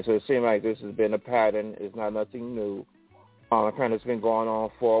 And so it seemed like this has been a pattern. It's not nothing new. Apparently it's been going on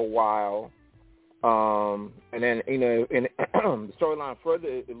for a while. And then, you know, in the storyline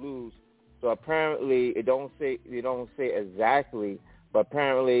further alludes. So apparently they don't say exactly, but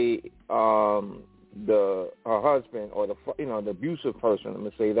apparently her husband, or the abusive person, let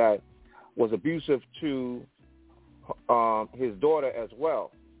me say that, was abusive to his daughter as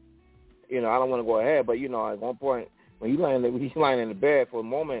well. You know, I don't want to go ahead, but, you know, at one point, when he's lying in the bed for a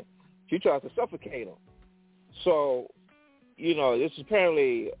moment, she tries to suffocate him. So, you know, this is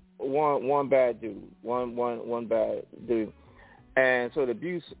apparently one bad dude, one bad dude, and so the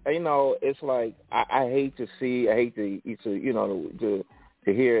abuse. You know, it's like I hate to you know, to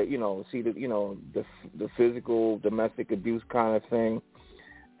hear, you know, see the, you know, the physical domestic abuse kind of thing,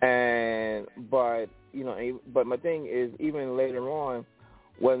 but you know, but my thing is, even later on,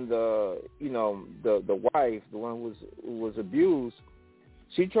 when the wife, the one who was abused,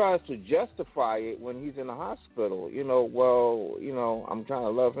 she tries to justify it when he's in the hospital. You know, well, you know, I'm trying to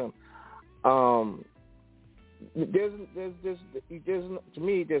love him. there's to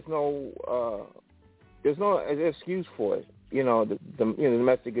me there's no excuse for it. The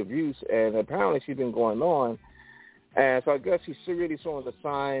domestic abuse, and apparently she's been going on, and so I guess she's really showing the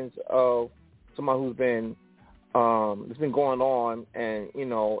signs of someone who's been it's been going on, and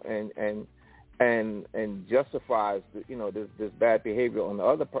and justifies this bad behavior on the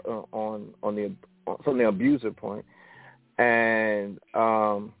other from the abuser point, and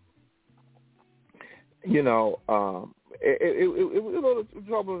it was a little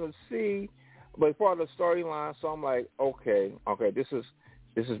troubling to see, but it's part of the storyline. So I'm like, okay, this is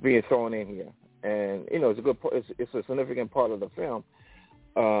being thrown in here, and it's a significant part of the film.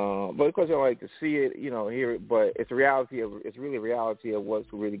 But of course, I like to see it, hear it. But it's really reality of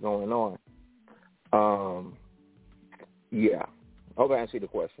what's really going on. Yeah. I hope I answered the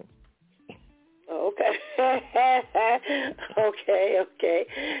question. Okay. Okay.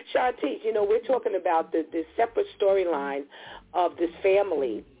 Shantice, we're talking about the separate storyline of this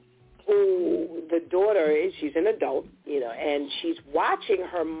family who the daughter is, she's an adult, and she's watching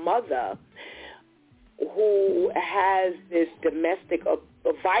her mother who has this domestic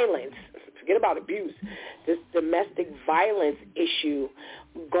violence, forget about abuse, this domestic violence issue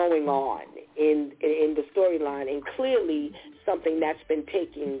going on in the storyline, and clearly something that's been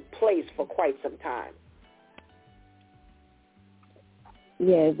taking place for quite some time.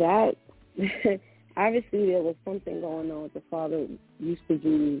 Yeah, that obviously there was something going on. The father used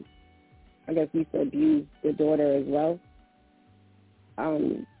to abuse the daughter as well.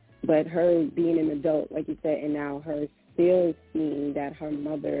 But her being an adult, like you said, and now her still seeing that her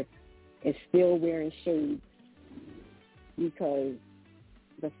mother is still wearing shades because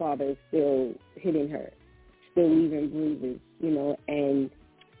the father is still hitting her, still leaving bruises, and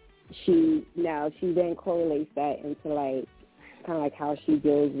she then correlates that into kind of like how she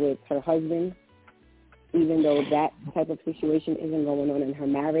deals with her husband, even though that type of situation isn't going on in her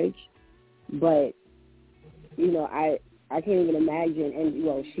marriage. But, I can't even imagine,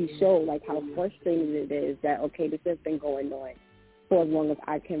 and, she showed, how frustrating it is that, okay, this has been going on for as long as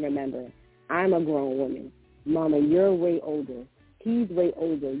I can remember. I'm a grown woman. Mama, you're way older. He's way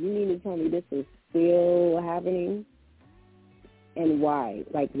older. You mean to tell me this is still happening? And why?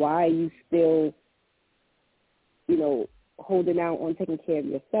 Why are you still, holding out on taking care of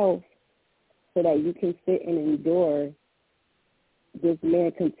yourself so that you can sit and endure this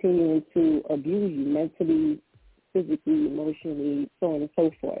man continuing to abuse you mentally, physically, emotionally, so on and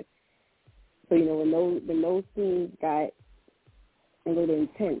so forth. So, when those scenes got a little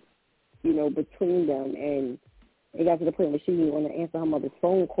intense, between them, and it got to the point where she didn't want to answer her mother's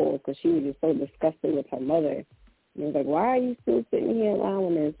phone calls because she was just so disgusted with her mother. And it was like, why are you still sitting here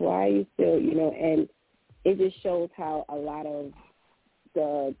allowing this? Why are you still, and it just shows how a lot of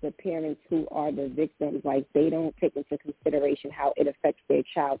the parents who are the victims, they don't take into consideration how it affects their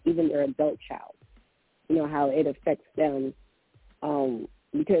child, even their adult child, how it affects them,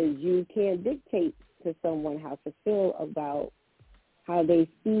 because you can't dictate to someone how to feel about how they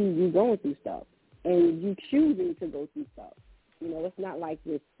see you going through stuff, and you choosing to go through stuff. It's not like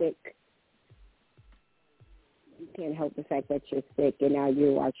you're sick. You can't help the fact that you're sick, and now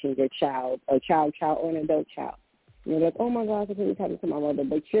you're watching your child, a child, or an adult child. You're like, oh, my God, this is happening to my mother.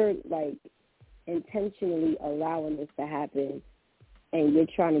 But you're, intentionally allowing this to happen, and you're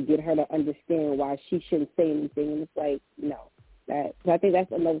trying to get her to understand why she shouldn't say anything. And it's no. So I think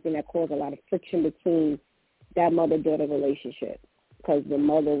that's another thing that caused a lot of friction between that mother-daughter relationship, because the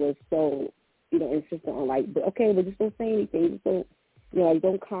mother was so, insistent on, but okay, but just don't say anything. Just don't,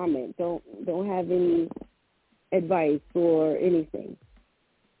 don't comment. Don't have any advice or anything.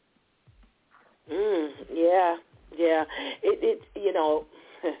 Yeah. It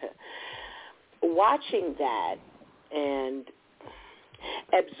watching that and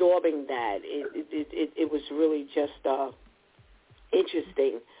absorbing that, it was really just an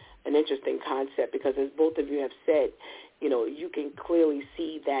interesting concept, because as both of you have said, you can clearly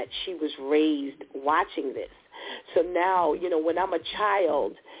see that she was raised watching this. So now, when I'm a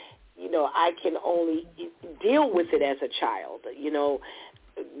child, I can only deal with it as a child.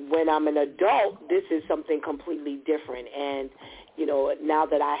 When I'm an adult, this is something completely different. And, now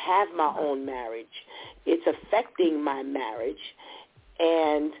that I have my own marriage, it's affecting my marriage.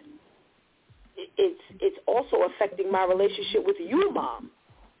 And it's also affecting my relationship with you, Mom,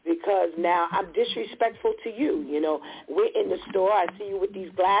 because now I'm disrespectful to you. We're in the store, I see you with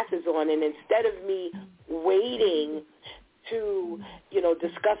these glasses on, and instead of me waiting to,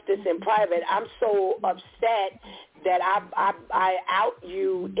 discuss this in private, I'm so upset that I out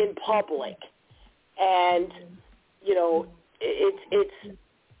you in public. And,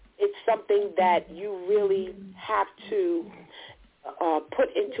 it's something something that you really have to put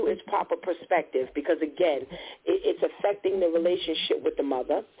into its proper perspective, because again, it's affecting the relationship with the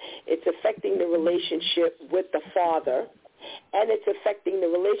mother, it's affecting the relationship with the father, and it's affecting the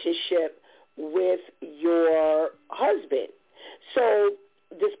relationship with your husband. So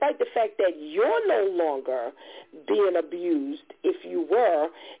despite the fact that you're no longer being abused, if you were,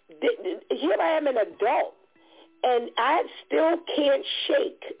 here I am an adult, and I still can't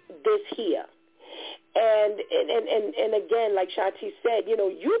shake this here. And again, like Shanti said,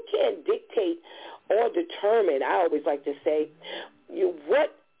 you can't dictate or determine, I always like to say,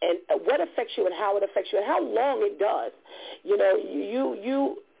 what affects you and how it affects you and how long it does. You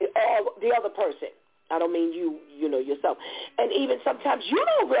the other person. I don't mean you yourself. And even sometimes you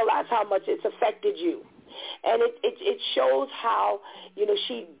don't realize how much it's affected you. And it shows how,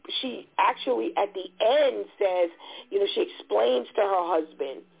 she actually at the end says, she explains to her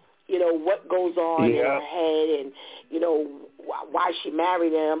husband, what goes on in her head and, why she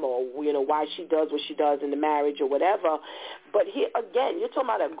married him or, why she does what she does in the marriage or whatever. But here, again, you're talking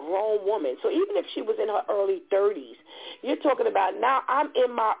about a grown woman. So even if she was in her early 30s, you're talking about now I'm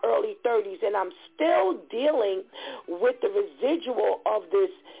in my early 30s and I'm still dealing with the residual of this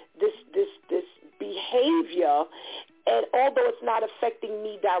behavior. And although it's not affecting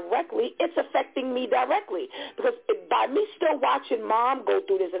me directly, it's affecting me directly. Because by me still watching Mom go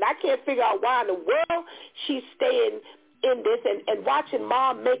through this, and I can't figure out why in the world she's staying in this and watching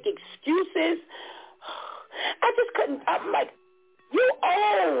Mom make excuses, I just couldn't. I'm like, you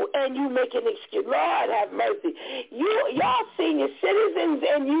old and you make an excuse. Lord have mercy. Y'all senior citizens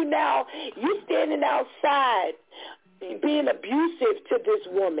and you standing outside being abusive to this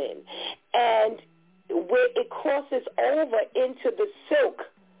woman. And where it crosses over into the Silk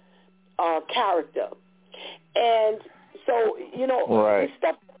character. And so, right. This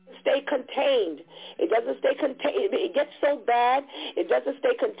stuff doesn't stay contained. It doesn't stay contained. It gets so bad, it doesn't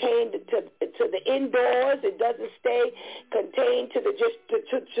stay contained to the indoors. It doesn't stay contained to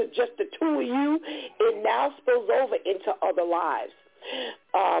just the two of you. It now spills over into other lives.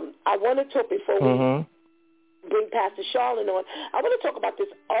 I want to talk before we bring Pastor Charlene on. I want to talk about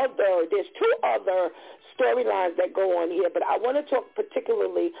there's two other storylines that go on here, but I want to talk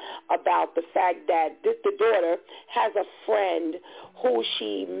particularly about the fact that the daughter has a friend who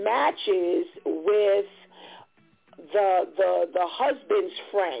she matches with the husband's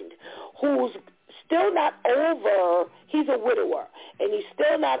friend, who's still not over, he's a widower, and he's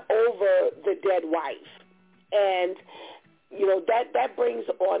still not over the dead wife. And, that brings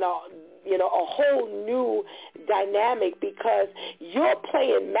on a whole new dynamic, because you're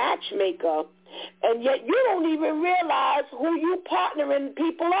playing matchmaker, and yet you don't even realize who you partnering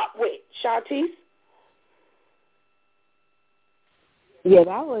people up with, Shantice. Yeah,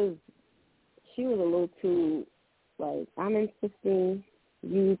 she was a little too, like, I'm insisting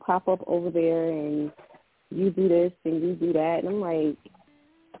you pop up over there and you do this and you do that. And I'm like,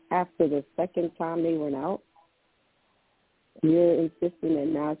 after the second time they went out, you're insisting that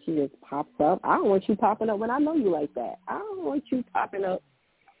now she just pops up. I don't want you popping up when I know you like that. I don't want you popping up.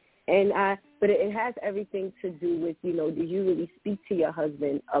 But it has everything to do with, did you really speak to your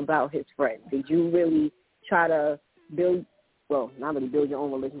husband about his friend? Did you really try to not really build your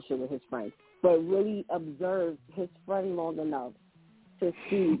own relationship with his friend, but really observe his friend long enough to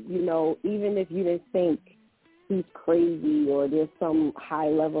see, even if you didn't think he's crazy or there's some high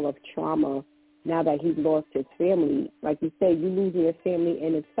level of trauma now that he's lost his family. Like you said, you losing your family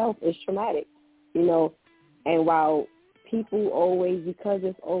in itself is traumatic, and while people always, because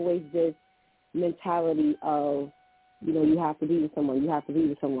it's always this mentality of, you have to be with someone, you have to be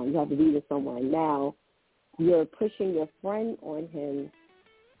with someone, you have to be with someone. Now you're pushing your friend on him,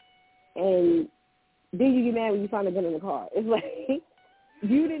 and then you get mad when you find a gun in the car. It's like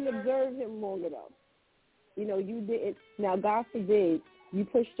you didn't observe him long enough. You didn't. Now, God forbid, you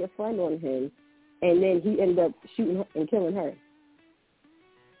pushed your friend on him, and then he ended up shooting and killing her.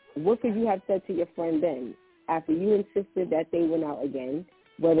 What could you have said to your friend then? After you insisted that they went out again,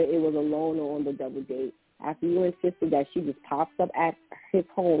 whether it was alone or on the double date, after you insisted that she just pops up at his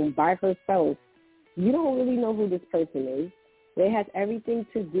home by herself, you don't really know who this person is. It has everything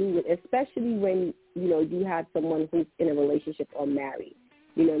to do with, especially when, you have someone who's in a relationship or married.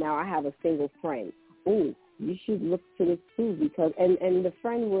 Now I have a single friend. Oh, you should look to this too, because, and the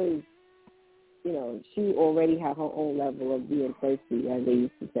friend was, she already had her own level of being thirsty, as they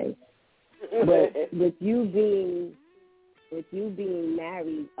used to say. But with you being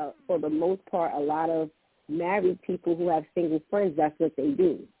married, for the most part, a lot of married people who have single friends, that's what they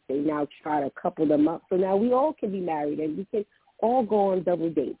do. They now try to couple them up. So now we all can be married and we can all go on double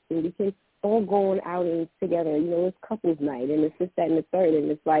dates, and we can all go on outings together. You know, it's couples night, and it's this, that, and the third. And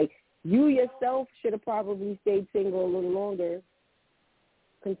it's like you yourself should have probably stayed single a little longer,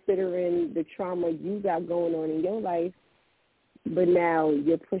 considering the trauma you got going on in your life. But now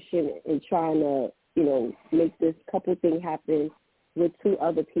you're pushing and trying to, you know, make this couple thing happen with two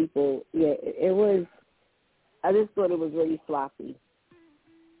other people. Yeah, it was. I just thought it was really sloppy.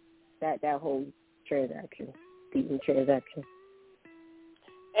 That whole transaction, Stephen transaction.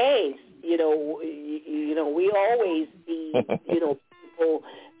 Hey, you know, we always see, you know, people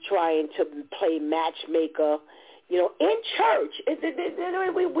trying to play matchmaker, you know, in church.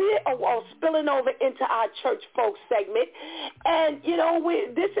 We are all spilling over into our church folks segment, and you know,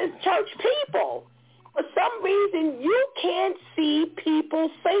 this is church people. For some reason, you can't see people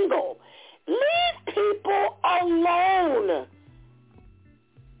single. Leave people alone.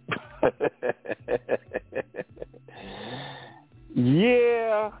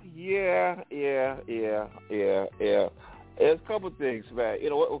 Yeah. There's a couple of things, man. You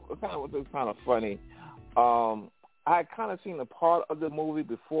know, what was kind of funny. I kind of seen a part of the movie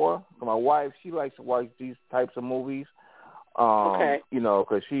before. My wife, she likes to watch these types of movies. Okay. You know,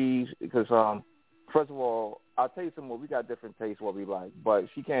 because first of all, I'll tell you something. We got different tastes what we like, but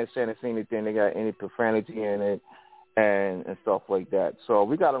she can't stand to see anything that got any profanity in it and stuff like that. So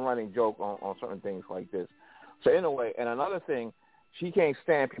we got a running joke on certain things like this. So anyway, and another thing, she can't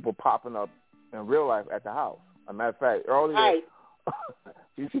stand people popping up in real life at the house. As a matter of fact, earlier, right.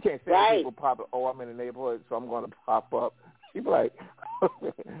 she can't stand people popping. Oh, I'm in the neighborhood, so I'm going to pop up. She's like,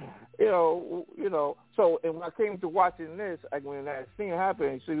 you know. So, and when I came to watching this, like when that scene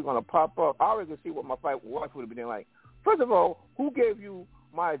happened, she was going to pop up. I already could see what my wife would have been like. First of all, who gave you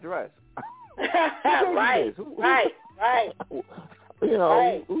my address? Right. You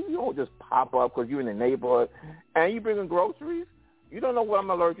know, you don't just pop up because you're in the neighborhood and you bringing groceries. You don't know what I'm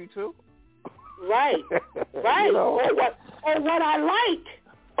allergic to. Right. You know? Or what I like,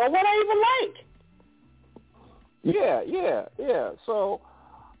 or what I even like. Yeah. So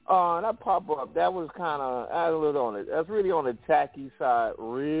that pop up, that was kind of a little on it. That's really on the tacky side.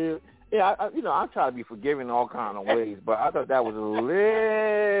 Real. Yeah, I'm trying to be forgiving in all kind of ways, but I thought that was a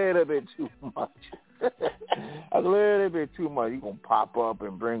little bit too much. A little bit too much. You gonna pop up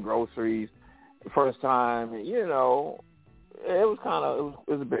and bring groceries the first time, and, you know, it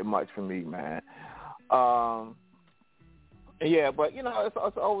was a bit much for me, man. Yeah, but you know,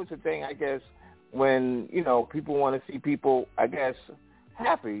 it's always a thing, I guess, when, you know, people want to see people, I guess,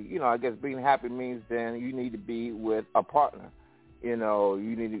 happy. You know, I guess being happy means then you need to be with a partner. You know,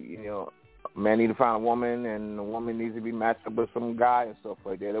 a man need to find a woman, and the woman needs to be matched up with some guy and stuff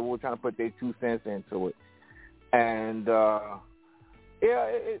like that. They're all trying to put their 2 cents into it, and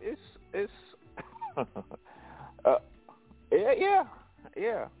it's yeah.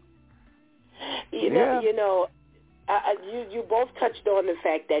 You both touched on the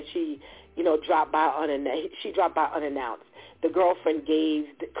fact that she, you know, dropped by unannounced. The girlfriend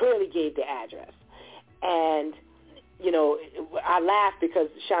clearly gave the address, and, you know, I laugh because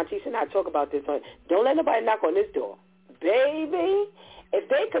Shantice and I talk about this. Don't let nobody knock on this door. Baby, if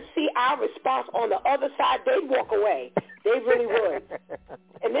they could see our response on the other side, they'd walk away. They really would.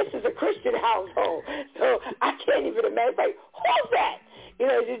 And this is a Christian household, so I can't even imagine. Like, who's that? You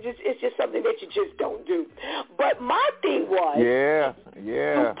know, it's just something that you just don't do. But my thing was,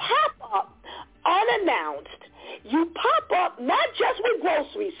 you pop up unannounced. You pop up not just with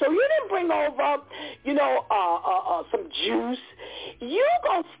groceries. So you didn't bring over, you know, some juice. You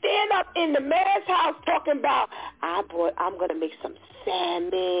gonna stand up in the man's house talking about, I'm gonna make some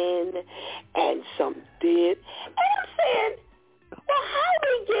salmon and some dip. And I'm saying, well, how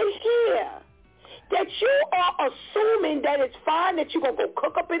did we get here? That you are assuming that it's fine that you're going to go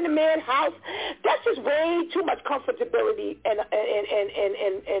cook up in the man's house. That's just way too much comfortability and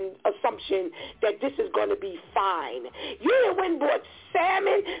assumption that this is going to be fine. You done went and bought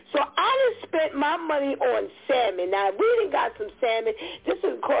salmon, so I done spent my money on salmon. Now, if we done got some salmon, this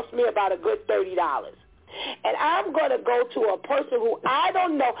has cost me about a good $30. And I'm going to go to a person who I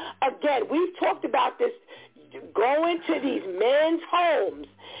don't know. Again, we've talked about this, going to these men's homes.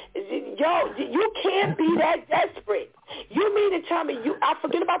 Yo, you can't be that desperate. You mean to tell me I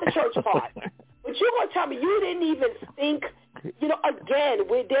forget about the church part, but you're going to tell me you didn't even think, you know, again,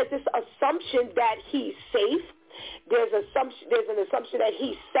 where there's this assumption that he's safe. There's an assumption that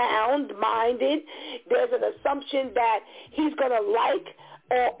he's sound-minded. There's an assumption that he's going to like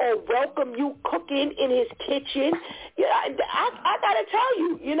or welcome you cooking in his kitchen. You know, I got to tell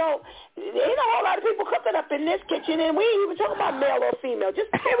you, you know, there ain't a whole lot of people cooking up in this kitchen, and we ain't even talking about male or female,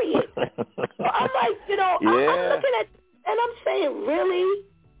 just period. So I'm like, you know, I'm looking at And I'm saying,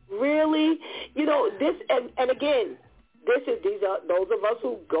 really, you know, this, and again, these are those of us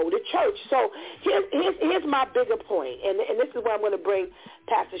who go to church. So here's my bigger point, and this is what I'm going to bring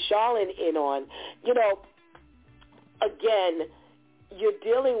Pastor Charlene in on. You know, again, you're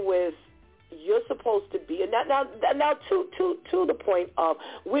dealing with, you're supposed to be, and now to the point of,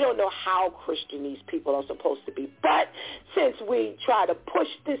 we don't know how Christian these people are supposed to be, but since we try to push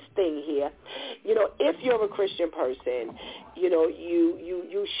this thing here, you know, if you're a Christian person, you know,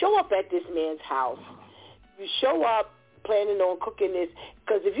 you show up at this man's house, you show up planning on cooking this,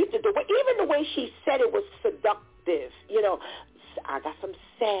 because if you did even the way she said it was seductive, you know, I got some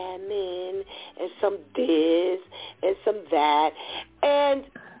salmon and some this and some that, and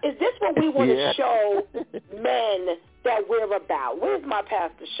is this what we want to show men that we're about? Where's my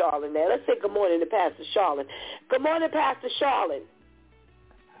Pastor Charlene there? Let's say good morning to Pastor Charlene. Good morning, Pastor Charlene.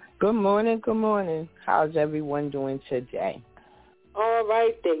 Good morning. How's everyone doing today? All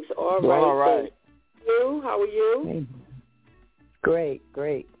right, thanks. All right. Thanks. You? How are you? Great.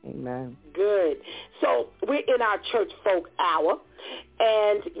 Amen. Good. So we're in our church folk hour,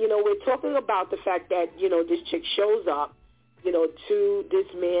 and, you know, we're talking about the fact that, you know, this chick shows up, you know, to this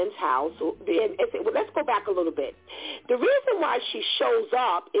man's house. And let's go back a little bit. The reason why she shows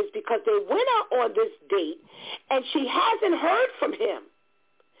up is because they went out on this date, and she hasn't heard from him.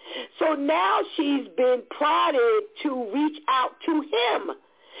 So now she's been prodded to reach out to him.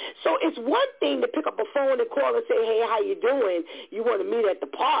 So it's one thing to pick up a phone and call and say, hey, how you doing? You want to meet at the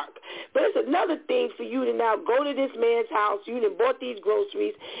park. But it's another thing for you to now go to this man's house. You done bought these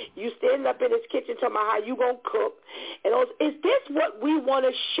groceries. You standing up in his kitchen talking about how you going to cook. And is this what we want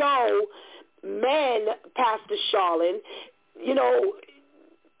to show men, Pastor Charlene? You know,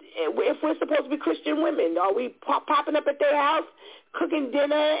 if we're supposed to be Christian women, are we popping up at their house, cooking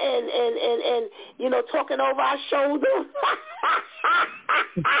dinner and you know, talking over our shoulder?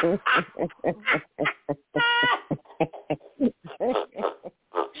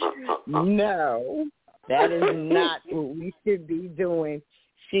 No, that is not what we should be doing.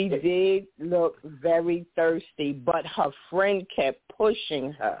 She did look very thirsty, but her friend kept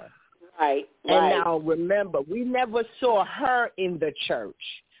pushing her. Right. And now remember, we never saw her in the church.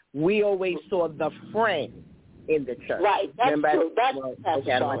 We always saw the friend in the church. Right. That's true. That's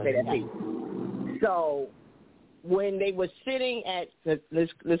okay, I don't want to say that piece. So when they were sitting at,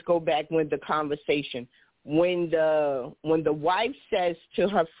 let's go back with the conversation. When the wife says to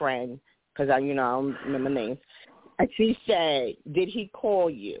her friend, because I don't remember names, and she said, "Did he call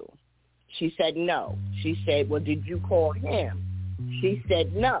you?" She said no. She said, "Well, did you call him?" She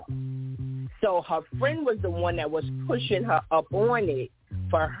said no. So her friend was the one that was pushing her up on it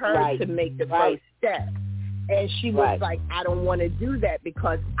for her to make the first step. And she was like, I don't want to do that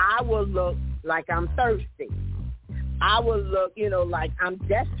because I will look like I'm thirsty. I will look, like I'm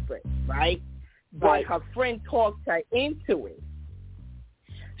desperate, right? But her friend talked her into it.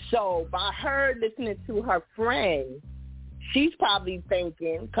 So by her listening to her friend, she's probably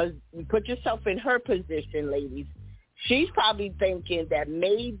thinking, because you put yourself in her position, ladies, she's probably thinking that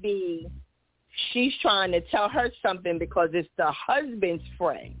maybe she's trying to tell her something because it's the husband's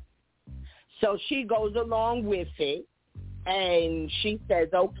friend. So she goes along with it, and she says,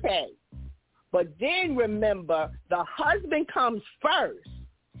 okay. But then remember, the husband comes first.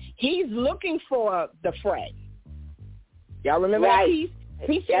 He's looking for the friend. Y'all remember that piece?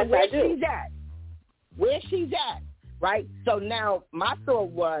 He said, where she's at. Where she's at, right? So now my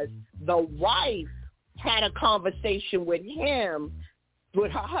thought was the wife had a conversation with him,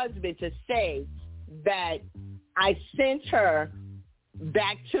 with her husband, to say that I sent her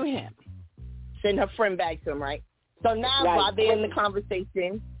back to him. Send her friend back to him, right? So now while they're in the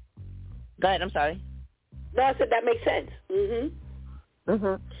conversation, go ahead, I'm sorry. No, I said that makes sense.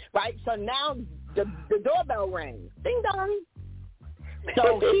 Right, so now the doorbell rings. Ding dong.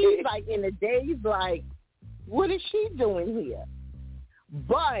 So he's like in a daze, like, what is she doing here?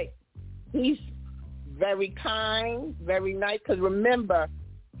 But he's very kind, very nice, because remember,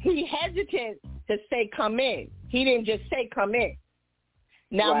 he hesitant to say come in. He didn't just say come in.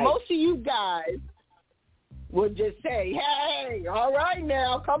 Now, most of you guys would just say, hey, all right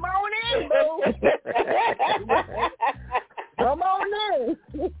now, come on in, boo. Come on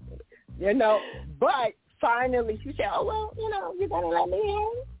in. But finally she said, oh, well, you're going to let me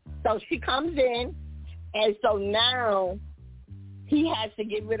in. So she comes in, and so now he has to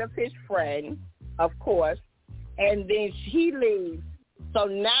get rid of his friend, of course, and then she leaves. So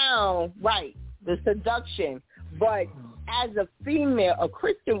now, the seduction. But as a female, a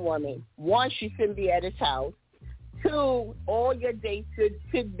Christian woman, one, she shouldn't be at his house. Two, all your dates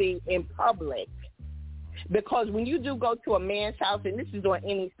should be in public. Because when you do go to a man's house, and this is on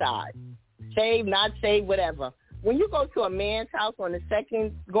any side, saved, not saved, whatever, when you go to a man's house on the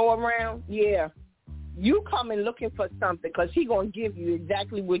second go-around, yeah, you coming looking for something because he going to give you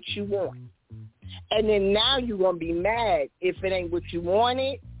exactly what you want. And then now you're going to be mad if it ain't what you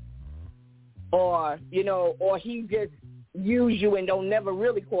wanted, or, you know, or he just use you and don't never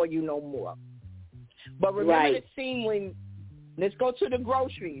really call you no more. But remember the scene when, let's go to the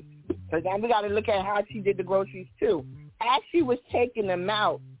groceries, because now we got to look at how she did the groceries too. As she was taking them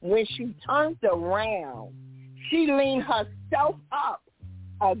out, when she turned around, she leaned herself up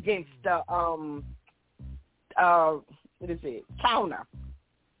against the counter.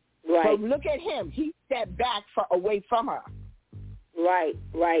 Right. So look at him. He stepped back away from her. Right.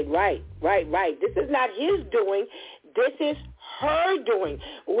 This is not his doing. This is her doing,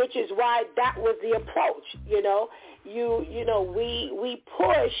 which is why that was the approach. You know, we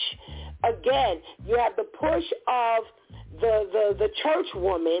push again. You have the push of the church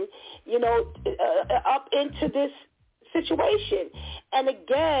woman, you know, up into this situation. And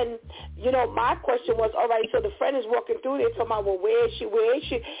again, you know, my question was, all right, so the friend is walking through there talking about, well, where is she? And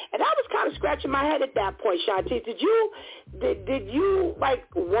I was kind of scratching my head at that point, Shanti. Did you like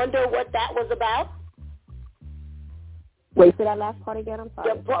wonder what that was about? Wait, say that last part again. I'm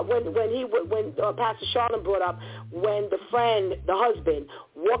sorry. When Pastor Charlene brought up when the friend, the husband,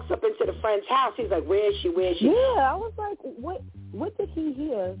 walks up into the friend's house, he's like, where is she? Yeah, I was like, what did he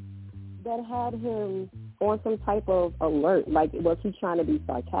hear that had him on some type of alert? Like, was he trying to be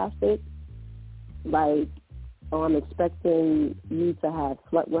sarcastic? Like, oh, I'm expecting you to have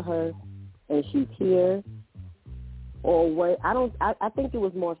slept with her and she's here? Or what? I think it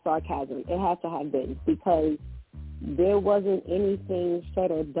was more sarcasm. It had to have been, because there wasn't anything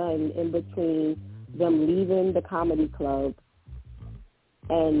said or done in between them leaving the comedy club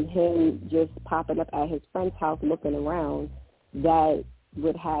and him just popping up at his friend's house looking around that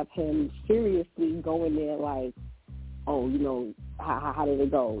would have him seriously going there like, oh, you know, how did it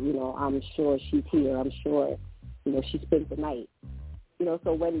go? You know, I'm sure she's here. I'm sure, you know, she spent the night. You know,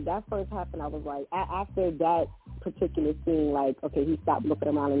 so when that first happened, I was like, after that particular scene, like, okay, he stopped looking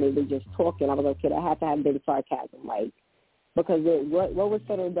around and they were just talking. I was like, okay, that had to have been sarcasm, like, because what was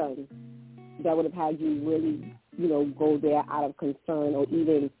said or done that would have had you really, you know, go there out of concern, or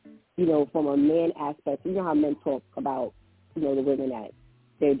even, you know, from a man aspect. You know how men talk about, you know, the women that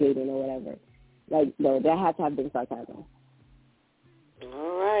they're dating or whatever. Like, no, that had to have been sarcasm.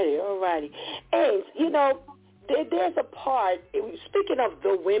 All righty. And, you know, there's a part, speaking of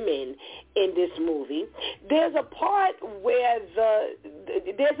the women in this movie, there's a part where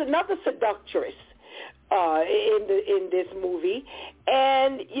there's another seductress in this movie,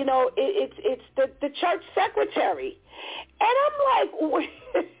 and, you know, it's the church secretary. And I'm like,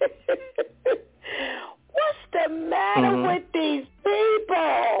 what's the matter with these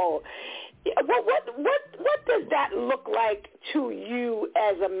people? What does that look like to you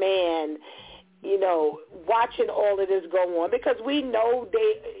as a man, you know, watching all of this go on? Because we know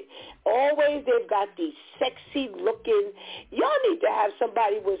they've got these sexy looking, y'all need to have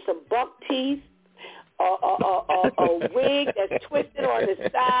somebody with some buck teeth, a wig that's twisted on the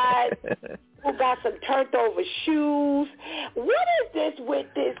side, who got some turned over shoes. What is this with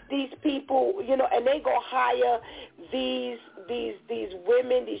these people, you know, and they go hire these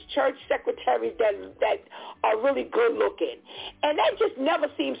women, these church secretaries that are really good looking. And that just never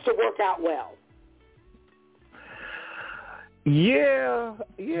seems to work out well. Yeah,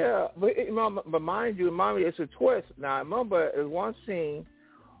 but mind you, it's a twist. Now, I remember there's one scene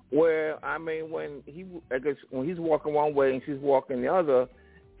where, I mean, when he's walking one way and she's walking the other,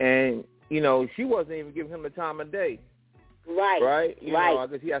 and, you know, she wasn't even giving him the time of day. Right? You know, I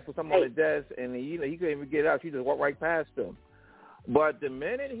guess he asked for something on the desk, and, you know, he couldn't even get out. She just walked right past him. But the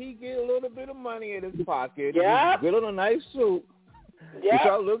minute he get a little bit of money in his pocket, he's good on a nice suit, he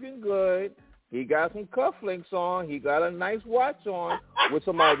start looking good, he got some cufflinks on, he got a nice watch on, which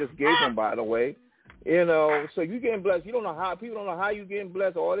somebody just gave him, by the way. You know, so you getting blessed. You don't know how, people don't know how you getting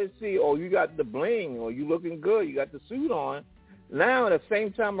blessed. All they see, oh, you got the bling, or you looking good, you got the suit on. Now, at the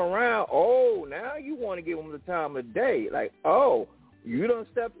same time around, oh, now you want to give them the time of day. Like, oh, you done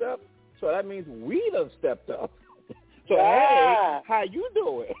stepped up, so that means we done stepped up. So, hey, how you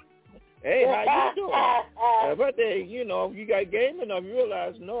doing? Hey, how you doing? But then, you know, if you got game enough, you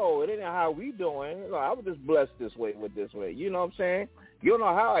realize, no, it ain't how we doing. No, I was just blessed this way with this way. You know what I'm saying? You don't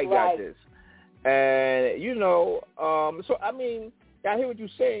know how I got this. And, you know, so, I mean, I hear what you're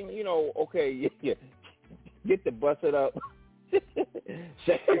saying, you know, okay, get the busted up.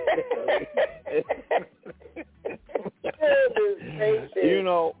 You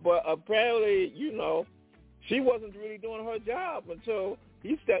know, but apparently, you know, she wasn't really doing her job until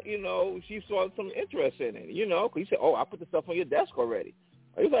he said, she saw some interest in it, because he said, oh, I put the stuff on your desk already.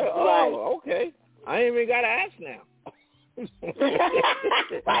 He's like, oh, okay. I ain't even got to ask now.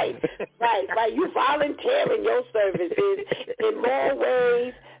 Right. You volunteering your services in more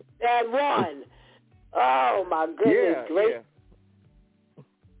ways than one. Oh, my goodness. Great. Yeah.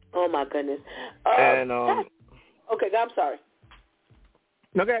 Oh, my goodness. Okay, I'm sorry.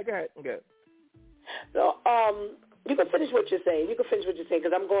 No, go ahead. So, you can finish what you're saying.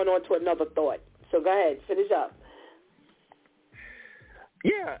 Because I'm going on to another thought. So go ahead. Finish up.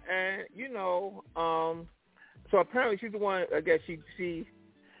 Yeah, and, so apparently she's the one, I guess this is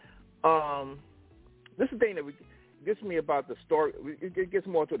the thing that gets me about the story. It gets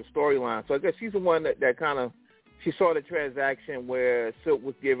more to the storyline. So I guess she's the one that kind of, she saw the transaction where Silk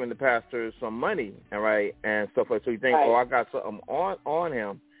was giving the pastor some money, right, and stuff like that. So you think, I got something on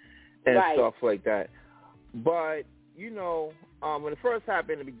him and stuff like that. But, when it first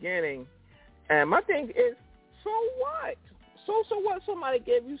happened in the beginning, and my thing is, so what? So what? Somebody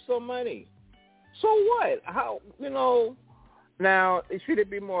gave you some money. So what? How, now, should it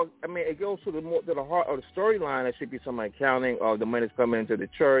be more, it goes to the heart of the storyline. It should be some accounting of the money's coming into the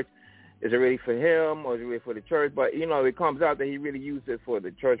church. Is it really for him or is it really for the church? But, it comes out that he really used it for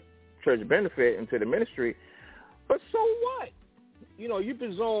the church benefit into the ministry. But so what? You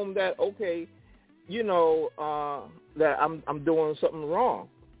presume that, okay, that I'm doing something wrong.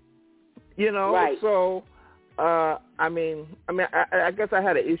 Right. So, I guess I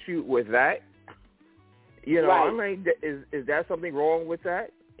had an issue with that. Right. Is that something wrong with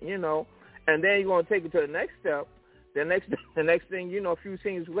that? And then you're going to take it to the next step. The next thing, a few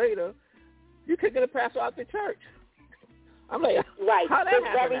scenes later, you're kicking the pastor out the church. I'm like, right. How that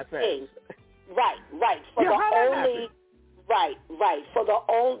happened that fast? Right. For the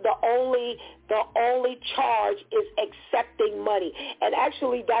only charge is accepting money, and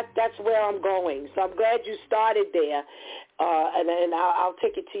actually that's where I'm going. So I'm glad you started there, and I'll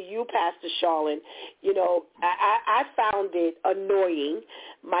take it to you, Pastor Charlene. I found it annoying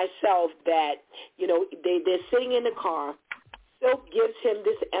myself that they're sitting in the car. Silk gives him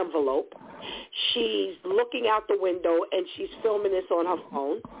this envelope. She's looking out the window and she's filming this on her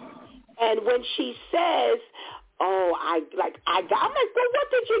phone. And when she says, I'm like, well, what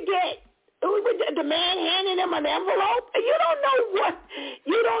did you get? The man handing him an envelope? You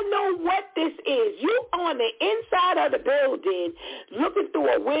don't know what this is. You on the inside of the building looking through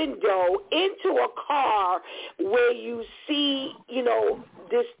a window into a car where you see,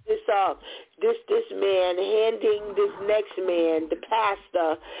 this man handing this next man, the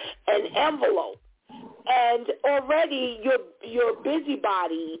pastor, an envelope. And already you're a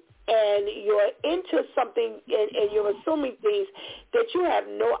busybody and you're into something and you're assuming things that you have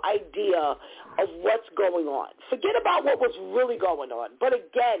no idea of what's going on. Forget about what was really going on. But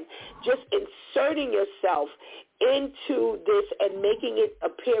again, just inserting yourself into this and making it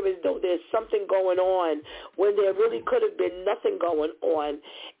appear as though there's something going on when there really could have been nothing going on.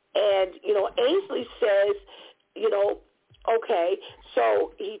 And, Ainsley says, okay,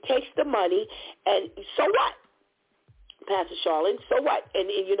 so he takes the money and so what? Pastor Charlene, so what? And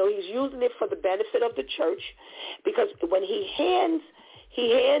he's using it for the benefit of the church, because when he hands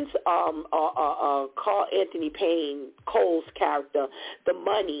Carl Anthony Payne, Cole's character, the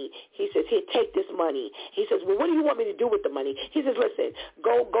money, he says, here, take this money. He says, well, what do you want me to do with the money? He says, listen,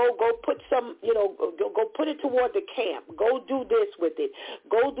 go put some, go put it toward the camp. Go do this with it.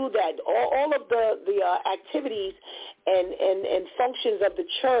 Go do that. All of the activities and functions of the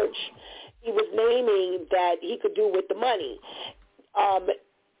church he was naming that he could do with the money.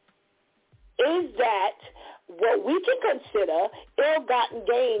 Is that what we can consider ill-gotten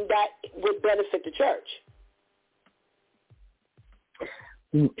gain that would benefit the church?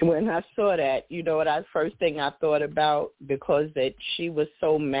 When I saw that, first thing I thought about, because that she was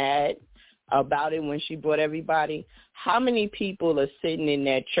so mad about it when she brought everybody, how many people are sitting in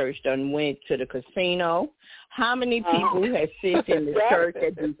that church done went to the casino? How many people have sit in the church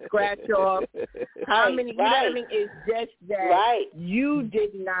that do scratch off? How many, It's just that you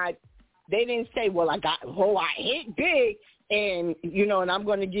did not, they didn't say, well, I hit big and, and I'm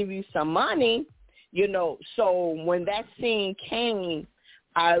going to give you some money, So when that scene came,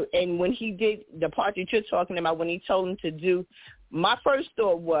 and when he did the part that you're talking about, when he told him to do, my first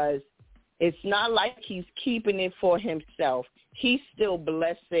thought was, it's not like he's keeping it for himself. He's still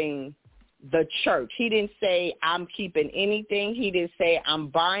blessing the church. He didn't say, I'm keeping anything. He didn't say, I'm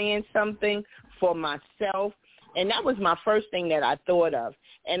buying something for myself. And that was my first thing that I thought of.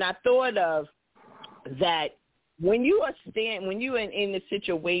 And I thought of that when you are in a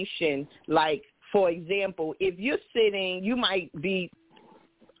situation like for example, if you're sitting, you might be,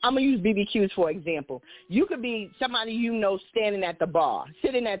 I'm going to use BBQs for example. You could be somebody you know standing at the bar,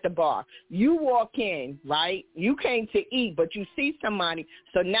 sitting at the bar. You walk in, right? You came to eat, but you see somebody.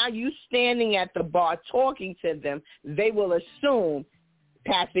 So now you standing at the bar talking to them. They will assume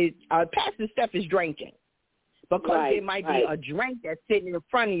Pastor Steph is drinking because there might be a drink that's sitting in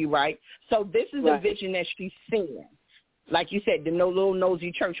front of you, right? So this is a vision that she's seeing. Like you said, the little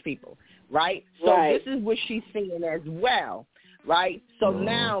nosy church people, right? So this is what she's seeing as well. Right? So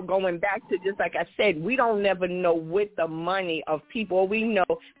now going back to just like I said, we don't never know with the money of people. We know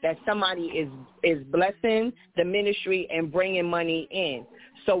that somebody is blessing the ministry and bringing money in.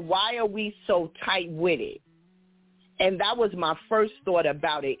 So why are we so tight with it? And that was my first thought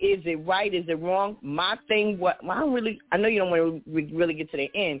about it. Is it right? Is it wrong? My thing, I know you don't want to really get to the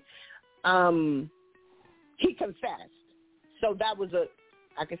end. He confessed. So that was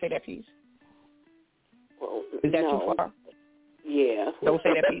I can say that piece. Well, is that too far? Yeah. Don't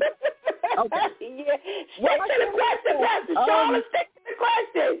say that, piece. Okay. Yeah. Stick to the question, Pastor Charlotte. Stick to the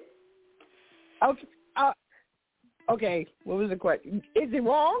question. Okay. Okay. What was the question? Is it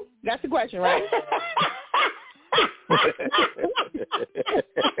wrong? That's the question, right?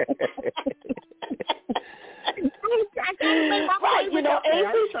 Right. You know,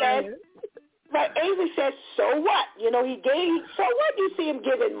 Avery said. Right, Avery says, so what? You know, so what? You see him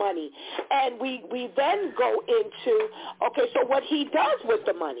giving money. And we then go into, okay, so what he does with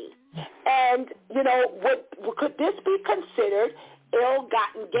the money. And, you know, could this be considered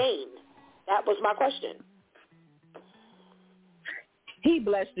ill-gotten gain? That was my question. He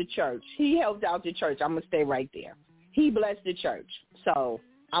blessed the church. He helped out the church. I'm going to stay right there. He blessed the church. So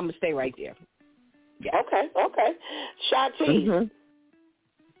I'm going to stay right there. Yeah. Okay. Shanti. Mm-hmm.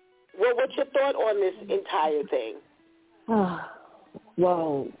 Well, what's your thought on this entire thing?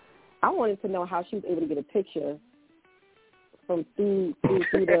 Well, I wanted to know how she was able to get a picture from through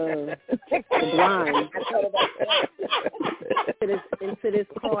the blind into this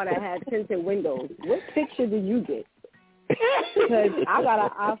car that had tinted windows. What picture did you get? Because I got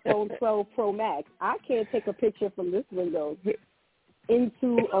an iPhone 12 Pro Max. I can't take a picture from this window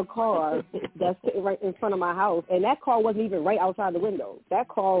into a car that's sitting right in front of my house, and that car wasn't even right outside the window. That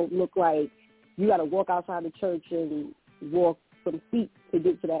car looked like you got to walk outside the church and walk some feet to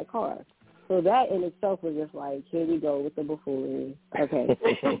get to that car. So that in itself was just like, here we go with the buffoonery. Okay,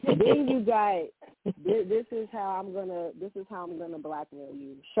 then you got this is how I'm gonna blackmail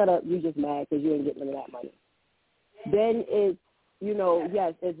you. Shut up, you just mad because you ain't getting none of that money. Then it's, you know,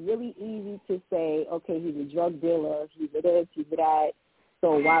 yes, it's really easy to say, okay, he's a drug dealer, he's a this, he's a that,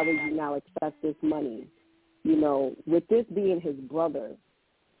 so why would you now accept this money? You know, with this being his brother,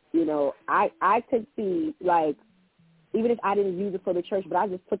 you know, I could see, like, even if I didn't use it for the church, but I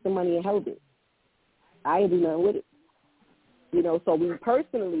just took the money and held it. I didn't do nothing with it. You know, so me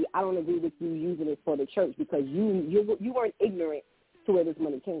personally, I don't agree with you using it for the church because you weren't ignorant to where this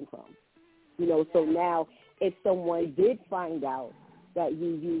money came from. You know, so now if someone did find out that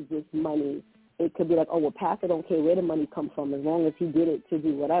you used this money, it could be like, oh, well, Pastor don't care where the money comes from as long as he did it to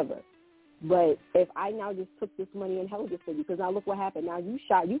do whatever. But if I now just took this money and held it for you, because now look what happened. Now you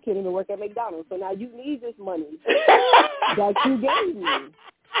can't even work at McDonald's, so now you need this money that you gave me.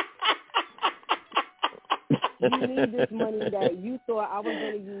 You need this money that you thought I was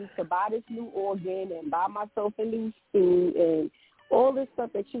going to use to buy this new organ and buy myself a new suit and all this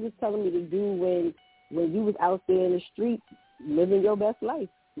stuff that you was telling me to do when you was out there in the street living your best life.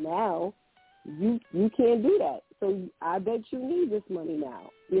 Now, you can't do that. So I bet you need this money now,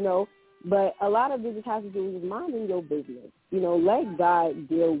 you know. But a lot of it just has to do with minding your business. You know, let God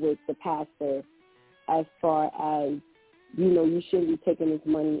deal with the pastor as far as, you know, you shouldn't be taking this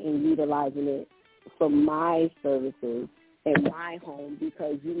money and utilizing it for my services and my home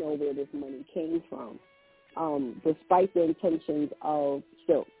because you know where this money came from. Despite the intentions of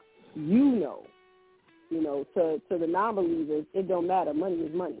Silk, you know, to the non-believers, it don't matter. Money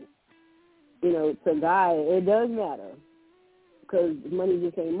is money. You know, to God, it does matter because money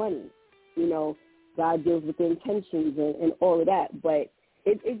just ain't money. You know, God deals with the intentions and all of that. But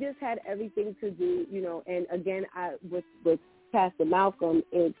it just had everything to do, you know, and again, with Pastor Malcolm,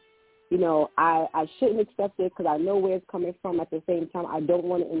 it's, you know, I shouldn't accept it because I know where it's coming from. At the same time, I don't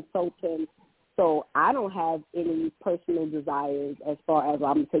want to insult him. So I don't have any personal desires as far as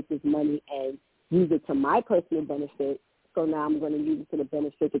I'm going to take this money and use it to my personal benefit. So now I'm going to use it to the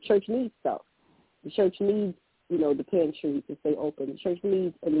benefit. The church needs stuff. The church needs, you know, the pantry to stay open. The church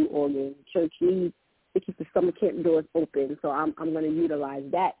needs a new organ. The church needs to keep the summer camp doors open. So I'm going to utilize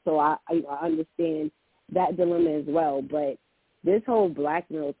that. So I understand that dilemma as well. But this whole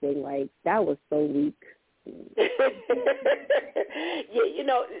blackmail thing, like, that was so weak. Yeah, you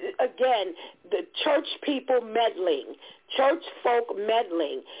know, again, the church people meddling, church folk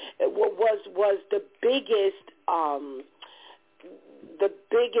meddling was the biggest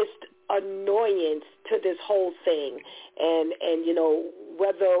annoyance to this whole thing. And you know,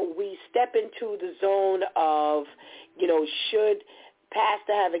 whether we step into the zone of, you know, should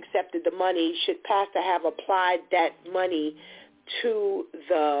pastor have accepted the money, should pastor have applied that money to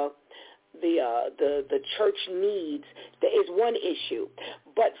the church needs, there is one issue.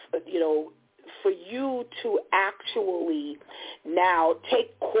 But, you know, for you to actually now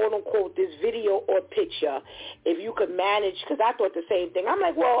take, quote-unquote, this video or picture, if you could manage, because I thought the same thing. I'm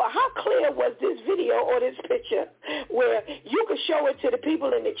like, well, how clear was this video or this picture where you could show it to the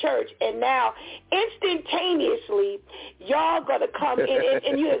people in the church, and now instantaneously y'all going to come in,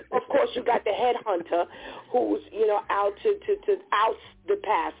 and you, of course, you got the headhunter who's, you know, out to oust the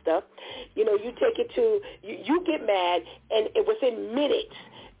pastor. You know, you take it to, you get mad, and within minutes,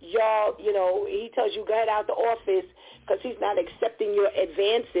 y'all, you know, he tells you, go ahead out the office because he's not accepting your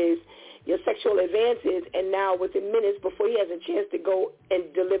advances, your sexual advances, and now within minutes before he has a chance to go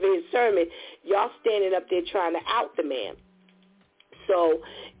and deliver his sermon, y'all standing up there trying to out the man. So,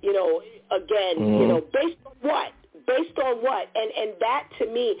 you know, again, you know, based on what? Based on what? And that to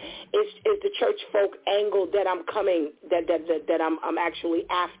me is the church folk angle that I'm coming, that I'm actually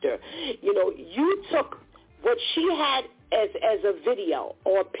after. You know, you took what she had as a video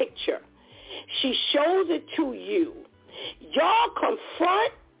or a picture. She shows it to you. Y'all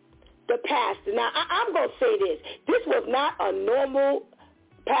confront the pastor. Now, I'm going to say this. This was not a normal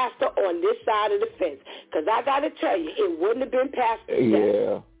pastor on this side of the fence, because I got to tell you, it wouldn't have been Pastor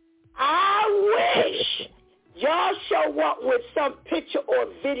Steph. I wish y'all show up with some picture or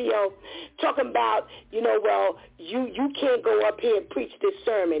video talking about, you know, well, you can't go up here and preach this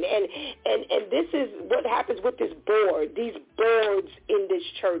sermon. And this is what happens with this board, these boards in this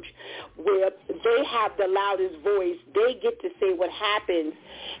church, where they have the loudest voice. They get to say what happens.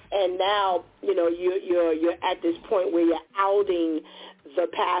 And now, you know, you're at this point where you're outing the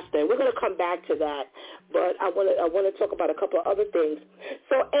pastor. And we're going to come back to that. But I want to talk about a couple of other things.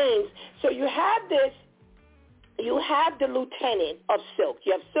 So, Ames, so you have this. You have the lieutenant of Silk.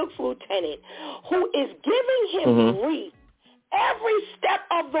 You have Silk's lieutenant who is giving him grief every step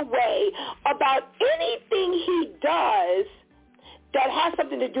of the way about anything he does that has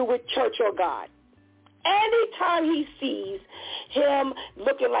something to do with church or God. Anytime he sees him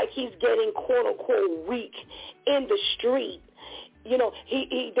looking like he's getting, quote unquote, weak in the street, you know,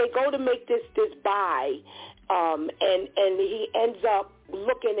 they go to make this buy, and he ends up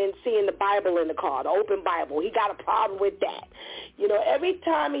looking and seeing the Bible in the car, the open Bible. He got a problem with that. You know, every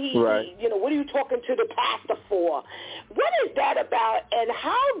time he you know, what are you talking to the pastor for? What is that about, and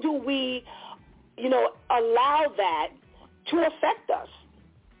how do we, you know, allow that to affect us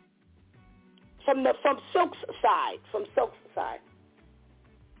from Silk's side,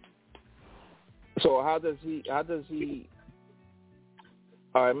 So how does he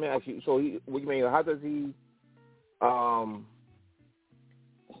all right, let me ask you, so what do you mean, how does he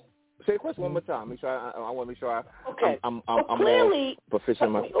say the question one more time. Make sure I want to make sure I'm clearly, more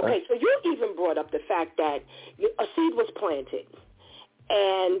proficient. Okay, so you even brought up the fact that a seed was planted,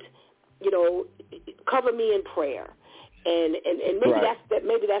 and you know, cover me in prayer, and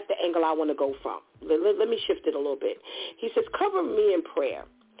maybe that's the angle I want to go from. Let me shift it a little bit. He says, cover me in prayer.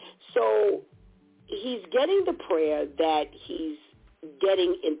 So he's getting the prayer that he's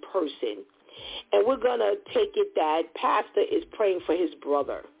getting in person, and we're gonna take it that pastor is praying for his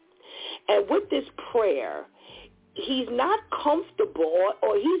brother. And with this prayer, he's not comfortable,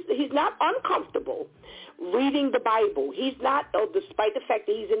 or he's not uncomfortable reading the Bible. He's not, despite the fact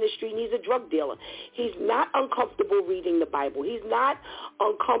that he's in the street and he's a drug dealer, he's not uncomfortable reading the Bible. He's not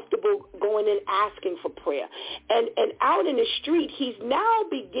uncomfortable going and asking for prayer. And out in the street, he's now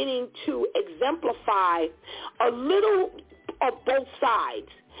beginning to exemplify a little of both sides.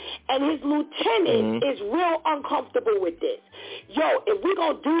 And his lieutenant is real uncomfortable with this. Yo, if we're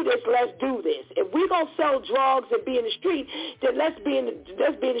going to do this, let's do this. If we're going to sell drugs and be in the street, then let's be in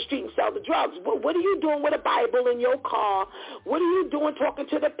the street and sell the drugs. What are you doing with a Bible in your car? What are you doing talking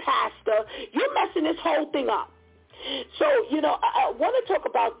to the pastor? You're messing this whole thing up. So, you know, I want to talk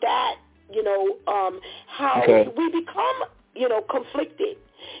about that, you know, how we become, you know, conflicted,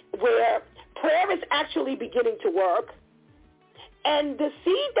 where prayer is actually beginning to work. And the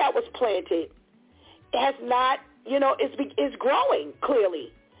seed that was planted has not, you know, is growing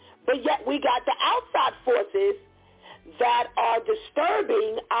clearly. But yet we got the outside forces that are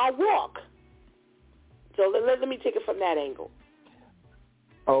disturbing our walk. So let me take it from that angle.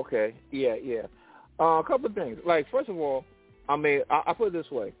 Okay. Yeah. A couple of things. Like, first of all, I put it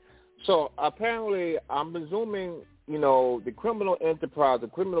this way. So apparently, I'm presuming, the criminal enterprise, the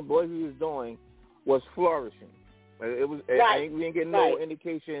criminal what he was doing, was flourishing. It was. Right. We didn't get no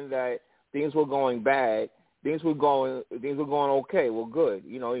indication that things were going bad. Things were going okay. Well, good.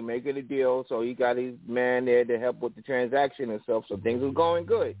 He making a deal, so he got his man there to help with the transaction and stuff. So things were going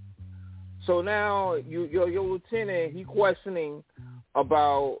good. So now your lieutenant, he questioning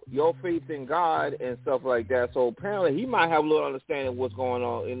about your faith in God and stuff like that. So apparently he might have a little understanding of what's going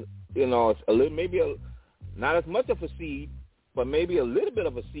on. A little, maybe not as much of a seed, but maybe a little bit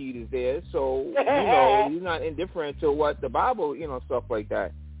of a seed is there. So he's not indifferent to what the Bible, stuff like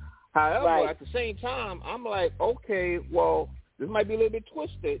that. However, at the same time, I'm like, okay, well, this might be a little bit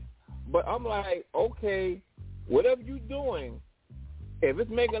twisted, but I'm like, okay, whatever you're doing, if it's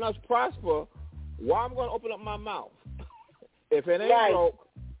making us prosper, why am I going to open up my mouth? If it ain't broke,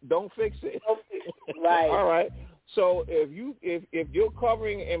 don't fix it. Right. All right. So if your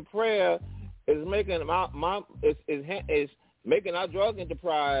covering in prayer is making is making our drug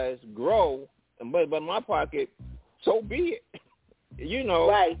enterprise grow, but my pocket, so be it.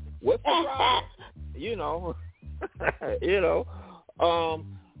 Right. What's the problem?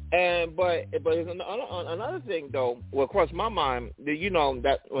 But there's another thing though. What crossed my mind,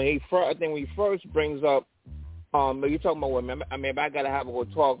 that when he first brings up, you're talking about when I gotta have a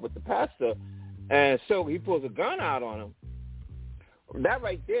talk with the pastor, and so he pulls a gun out on him. That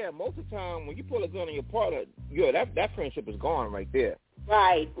right there, most of the time when you pull a gun on your partner, that friendship is gone right there.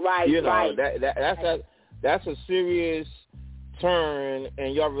 Right. That's a serious turn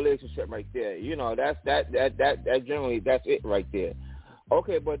in your relationship right there. That generally that's it right there.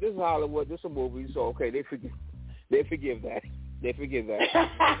 Okay, but this is Hollywood, this is a movie, so okay, they forgive that.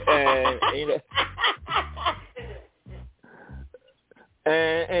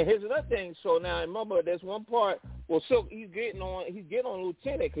 And here's another thing. So now remember, there's one part. Well, Silk, he's getting on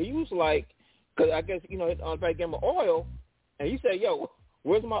Lieutenant, because he was like, because I guess on back in my oil, and he said, "Yo,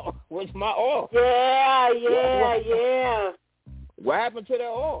 where's my oil?" Yeah. What happened to that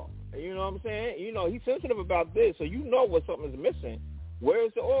oil? You know what I'm saying? He's sensitive about this, so what something is missing.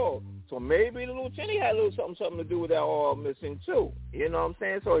 Where's the oil? So maybe the lieutenant had a little something to do with that oil missing too. You know what I'm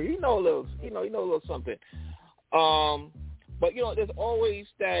saying? So he know a little something. But there's always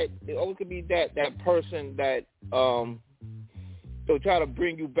that. There always could be that person that they'll try to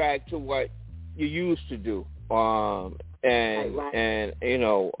bring you back to what you used to do. There's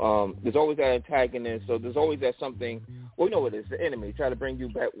always that antagonist. So there's always that something. Well, it is the enemy try to bring you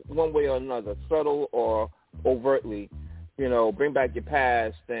back one way or another, subtle or overtly. Bring back your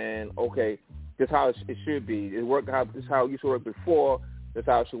past, and okay, this is how it should be. This is how it used to work before. This is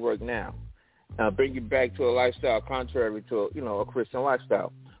how it should work now. Bring you back to a lifestyle contrary to a Christian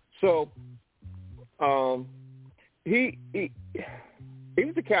lifestyle. So, he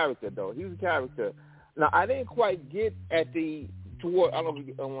was a character though. He was a character. Now I didn't quite get at toward. I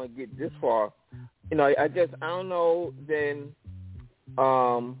don't want to get this far. I don't know. Then,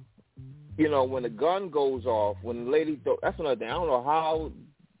 when the gun goes off, when the lady, that's another thing. I don't know how.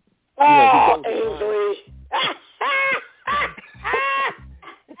 Avery.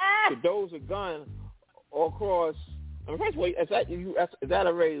 She throws a gun all across. First of all, is that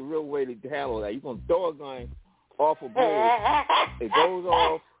a real way to handle that? You're gonna throw a gun off a bridge. It goes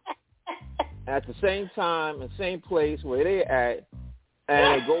off at the same time and same place where they're at,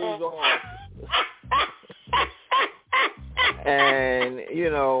 and it goes off. And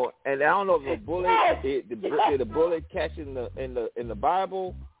and I don't know if the bullet catch in the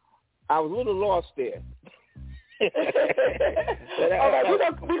Bible. I was a little lost there. All right, we're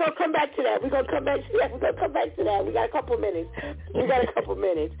gonna come back to that. We got a couple minutes.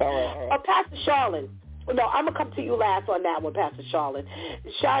 All right. Pastor Charlene. No, I'm gonna come to you last on that one, Pastor Charlene.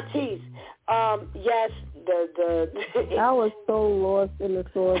 Shantice, yes, I was so lost in the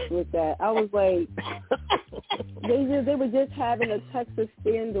sauce with that. I was like, they were just having a Texas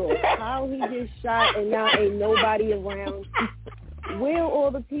standoff. How he just shot and now ain't nobody around. Where are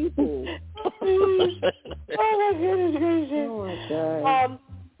all the people? Oh my goodness. Oh my God.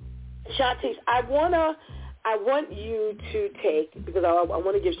 Shantice, I want you to take, because I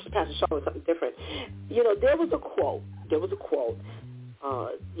want to give Pastor Charlene something different. There was a quote.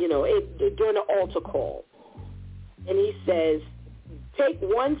 During the altar call, and he says, "Take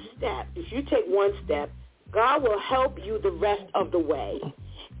one step. If you take one step, God will help you the rest of the way."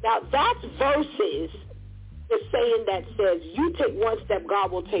 Now that's versus the saying that says, "You take one step,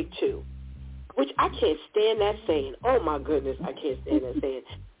 God will take two," which I can't stand that saying. Oh my goodness, I can't stand that saying.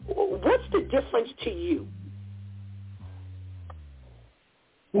 What's the difference to you?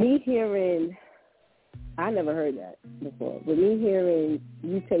 me hearing, I never heard that before, but me hearing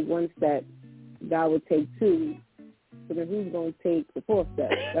you take one step, God will take two, so then who's going to take the fourth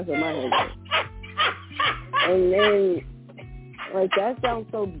step? That's what my head is. And then, like, that sounds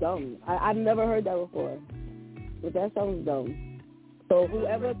so dumb. I've never heard that before, but that sounds dumb. So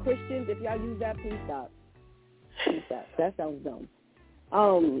whoever, Christians, if y'all use that, please stop. Please stop. That sounds dumb.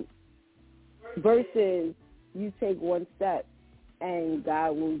 Versus you take one step and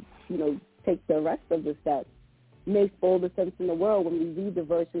God will, take the rest of the steps. Makes all the sense in the world when we read the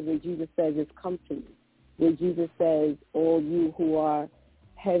verses where Jesus says, "It's come to me." Where Jesus says, "All you who are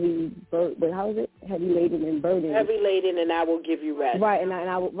heavy laden and burdened." Heavy laden, and I will give you rest. Right, and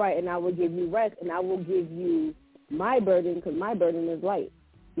I will give you rest, and I will give you my burden, because my burden is light.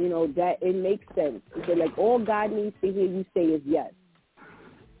 That it makes sense. So, like, all God needs to hear you say is yes.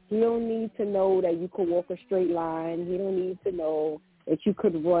 He don't need to know that you could walk a straight line. He don't need to know that you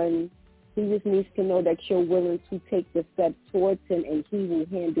could run. He just needs to know that you're willing to take the step towards him, and he will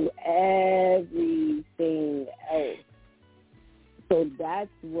handle everything else. So that's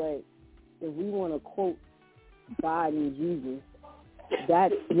what, if we want to quote God and Jesus,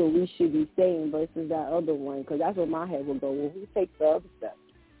 that's what we should be saying versus that other one, because that's where my head will go. Well, who takes the other step?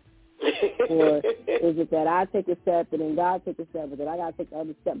 Or is it that I take a step and then God takes a step, but then I got to take the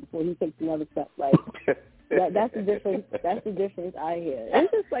other step before he takes another step? Like, that's the difference. That's the difference I hear.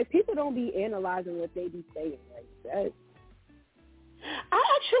 It's just like people don't be analyzing what they be saying. Like that. I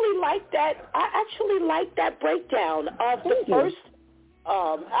actually like that breakdown of the first.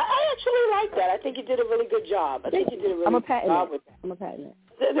 I actually like that. I think you did a really good job. I think you did a really good job with that. I'm a patent it.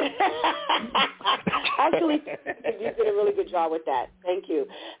 Actually, you did a really good job with that. Thank you.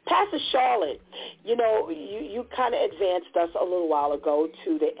 Pastor Charlotte, you kind of advanced us a little while ago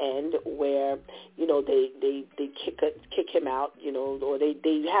to the end where, they kick him out, or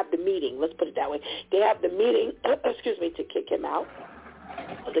they have the meeting. Let's put it that way. They have the meeting, to kick him out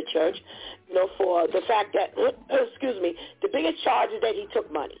of the church, for the fact that, the biggest charge is that he took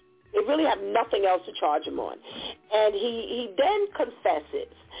money. They really have nothing else to charge him on. And he then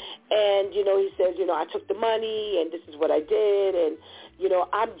confesses. And, he says, I took the money and this is what I did. And,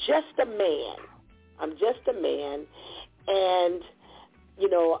 I'm just a man. I'm just a man. And,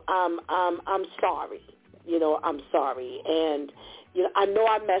 I'm sorry. I'm sorry. And, I know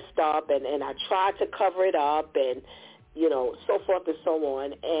I messed up and I tried to cover it up and, so forth and so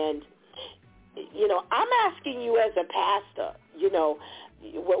on. And, I'm asking you as a pastor,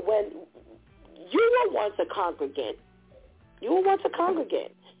 when you were once a congregant,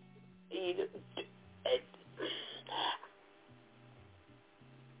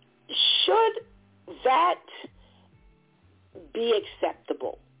 should that be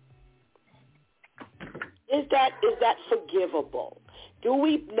acceptable? Is that forgivable? Do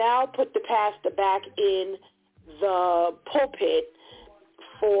we now put the pastor back in the pulpit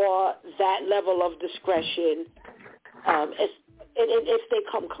for that level of discretion, if they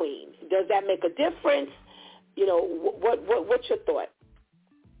come clean? Does that make a difference? What's your thought?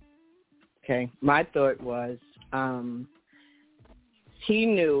 Okay, my thought was he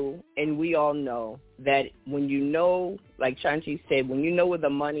knew, and we all know, that when like Shanti said, when you know where the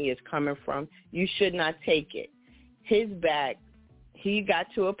money is coming from, you should not take it. He got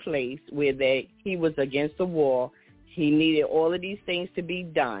to a place where he was against the wall. He needed all of these things to be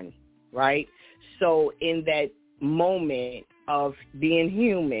done, right? So in that moment of being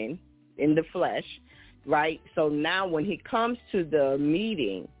human in the flesh, right? So now when he comes to the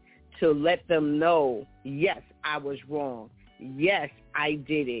meeting to let them know, yes, I was wrong. Yes, I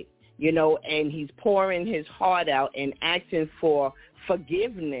did it, and he's pouring his heart out and asking for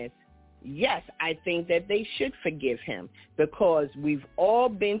forgiveness. Yes, I think that they should forgive him because we've all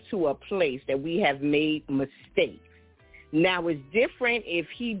been to a place that we have made mistakes. Now, it's different if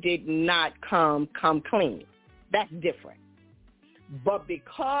he did not come clean. That's different. But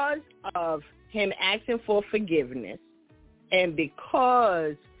because of him asking for forgiveness and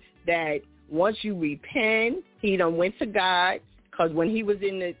because that once you repent, he done went to God, because when he was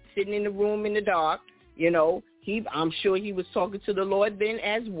sitting in the room in the dark, I'm sure he was talking to the Lord then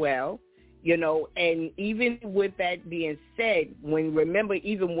as well, and even with that being said,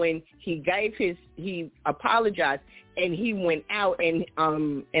 even when he apologized and he went out and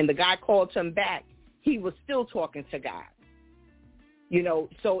the guy called him back, he was still talking to God,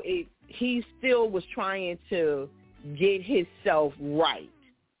 so he still was trying to get himself right.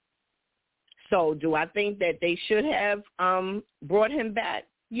 So do I think that they should have brought him back?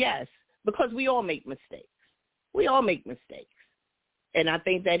 Yes, because we all make mistakes. And I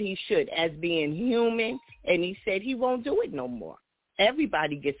think that he should, as being human, and he said he won't do it no more.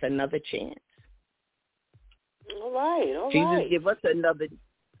 everybody gets another chance. All right. Jesus give us another.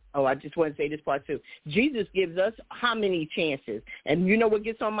 Oh, I just want to say this part too. Jesus gives us how many chances? And you know what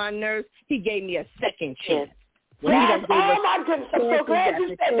gets on my nerves? He gave me a second chance. Yes. Oh, my goodness. I'm so glad you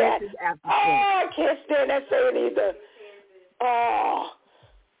said that. Oh, I can't stand that saying either. Oh.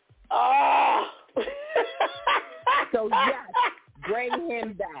 So, yes, bring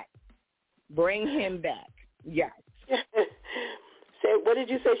him back. Bring him back. Yes. What did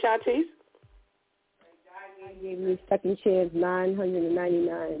you say, Shantice? I gave me a second chance,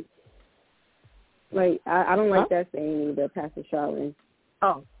 999. Like, I don't like that saying either, Pastor Charlene.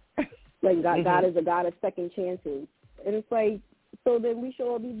 Oh. Like, God is a God of second chances. And it's like, so then we should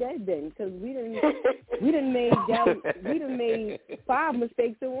all be dead then, because we didn't made 5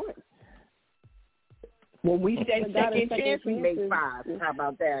 mistakes at once. When we say second chance, we make 5. How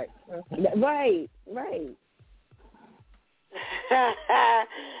about that? Right.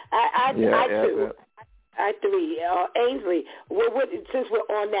 I too. I agree. Ainsley, since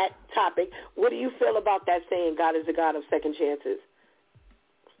we're on that topic, what do you feel about that saying, God is a God of second chances?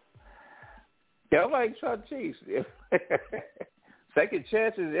 Yeah, I'm like Shantice. Second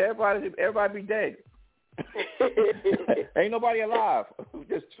chances, everybody be dead. Ain't nobody alive.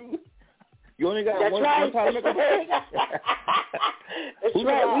 Just two. You only got one time to make a mistake. That's who's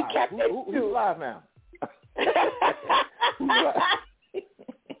right. Alive? We kept it who's alive now?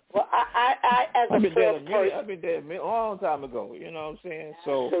 Well, I as I've been dead I've been dead a long time ago. You know what I'm saying?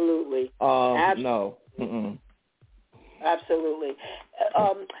 So absolutely. No. Mm-mm. Absolutely.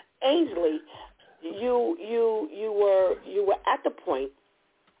 Ainsley, you were at the point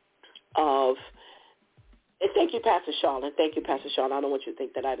of. And thank you, Pastor Charlotte. Thank you, Pastor Charlotte. I don't want you to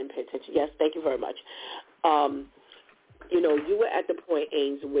think that I didn't pay attention. Yes, thank you very much. You were at the point,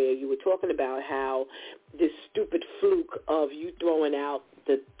 Ames, where you were talking about how this stupid fluke of you throwing out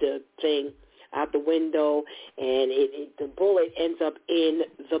the thing out the window and the bullet ends up in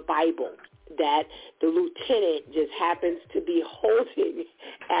the Bible that the lieutenant just happens to be holding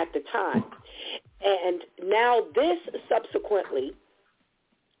at the time. And now this subsequently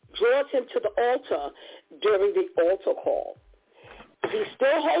draws him to the altar during the altar call. He's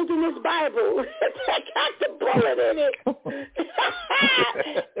still holding his Bible that got the bullet in it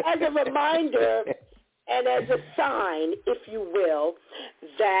as a reminder and as a sign, if you will,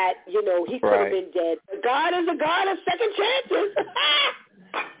 that, he could have been dead. But God is a God of second chances.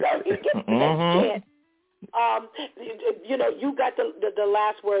 So he gets the next chance. You got the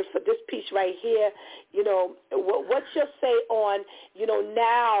last word for this piece right here. What's your say on,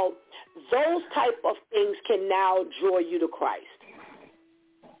 now those type of things can now draw you to Christ?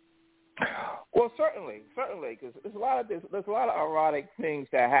 Well, certainly, because there's a lot of erotic things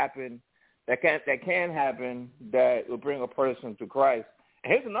that happen that can happen that will bring a person to Christ.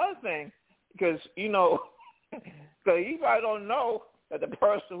 And here's another thing, because you probably don't know that the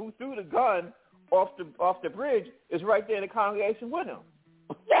person who threw the gun off the bridge is right there in the congregation with him.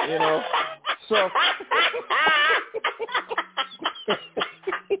 So.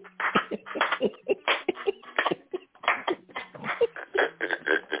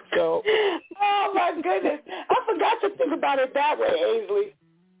 So. Oh my goodness! I forgot to think about it that way, Ainsley.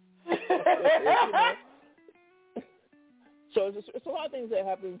 So it's a lot of things that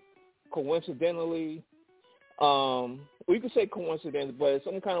happen coincidentally. We could say coincidence, but in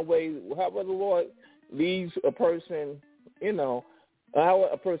some kind of way, however the Lord leads a person, how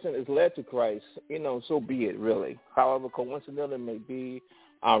a person is led to Christ, so be it, really. However coincidental it may be,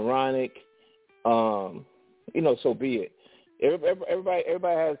 ironic, so be it. Everybody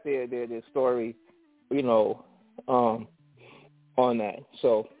has their story, on that.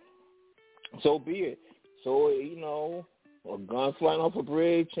 So be it. So, a gun flying off a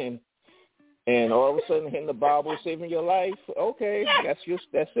bridge and all of a sudden hitting the Bible, saving your life. Okay, that's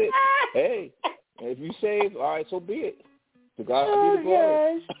it. Hey, if you save, all right, so be it. To God be the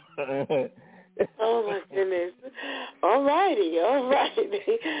glory. Oh my goodness. All righty.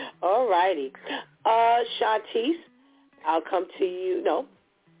 Shantice, I'll come to you. No,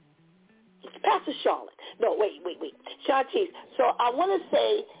 it's Pastor Charlotte. No, wait. Shantice. So I want to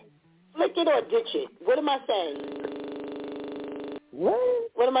say, flick it or ditch it. What am I saying?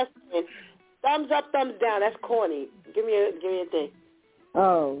 What am I saying? Thumbs up, thumbs down. That's corny. Give me a thing.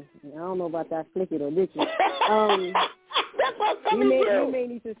 Oh, I don't know about that flick it or ditch it. That's what I'm you may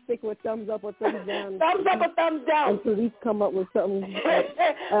need to stick with thumbs up or thumbs down. Thumbs up or thumbs down. Until we come up with something.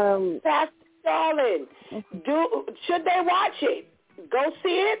 Pastor Charlotte, should they watch it? Go see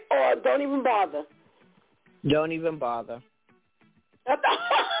it or don't even bother? Don't even bother.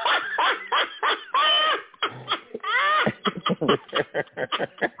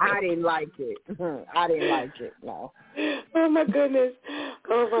 I didn't like it. I didn't like it. No. Oh my goodness.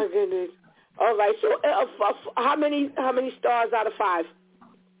 Oh my goodness. All right. So, how many stars out of 5?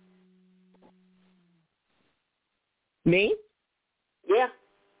 Me? Yeah.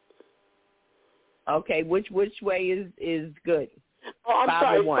 Okay. Which way is good? Oh, I'm 5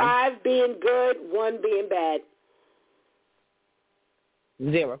 sorry. or 1? 5 being good, 1 being bad.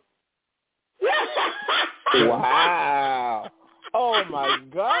 0. Wow. Oh, my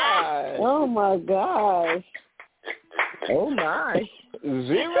God. Oh, my gosh. Oh, my.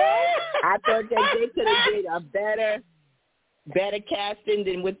 0? I thought that they could have did a better casting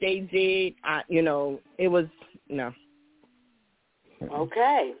than what they did. It was, no.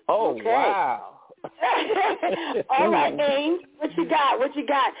 Okay. Oh, okay. wow. All right, Ames. What you got?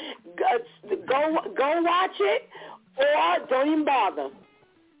 Go watch it, or don't even bother.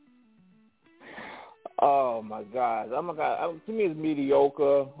 Oh, my God. To me, it's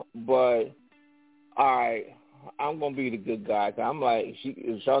mediocre, but all right. I'm going to be the good guy. 'Cause I'm like,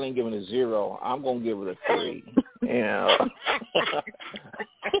 if Charlene giving a 0, I'm going to give it a 3.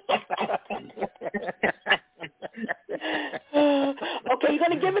 Okay, you're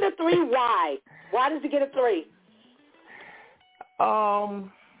going to give it a 3. Why? Why does it get a 3?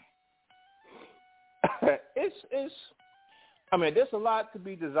 It's. I mean, there's a lot to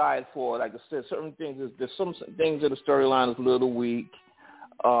be desired for. Like I said, certain things. There's some things in the storyline is a little weak.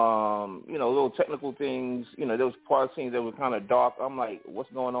 Little technical things. There was part of scenes that were kind of dark. I'm like, what's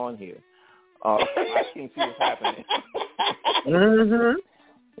going on here? I can't see what's happening. Mm-hmm.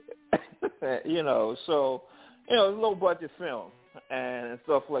 So it's a low budget film and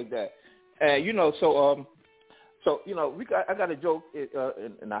stuff like that. And I got a joke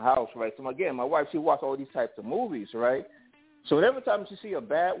in the house, right? So again, my wife, she watches all these types of movies, right? So every time she see a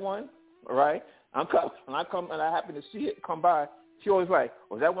bad one, right? I happen to see it come by. She always like,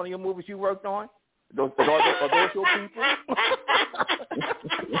 was that one of your movies you worked on? Are those your people?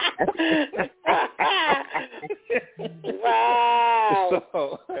 Wow.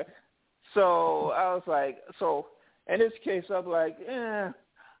 So I was like, in this case, I'm like, I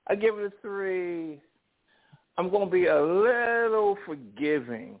give it a 3. I'm going to be a little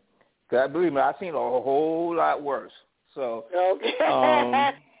forgiving. Because believe me, I've seen a whole lot worse. So okay.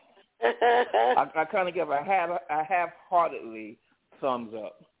 I kind of give a half-heartedly thumbs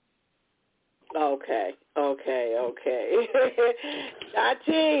up. Okay.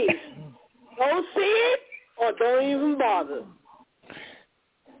 Tati, don't see it or don't even bother.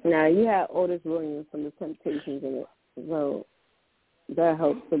 Now, you had Otis Williams from the Temptations in it, so that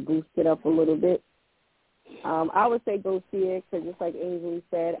helps to boost it up a little bit. I would say go see it because just like Ainsley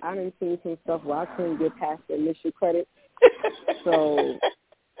said, I done seen some stuff where I couldn't get past the initial credits. So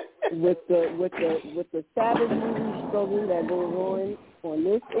with the Savage movie struggle that goes on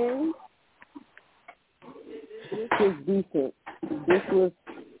this end, this was decent.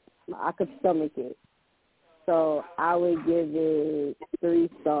 I could stomach it. So I would give it 3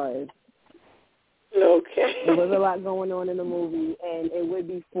 stars. Okay. There was a lot going on in the movie, and it would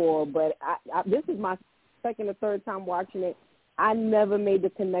be 4, but this is my second or third time watching it. I never made the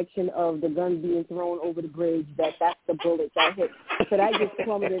connection of the gun being thrown over the bridge, that's the bullet that hit. So that just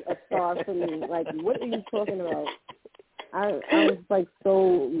plummeted a star for me. Like, what are you talking about? I was, like,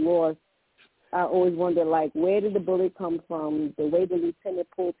 so lost. I always wondered, like, where did the bullet come from? The way the lieutenant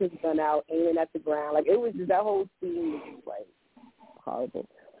pulled his gun out, aiming at the ground. Like, it was just, that whole scene was just, like, horrible.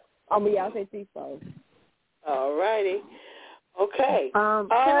 Yeah, I'll say 3 stars. All righty. Okay.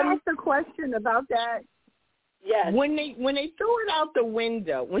 Can I ask a question about that? Yes. When they threw it out the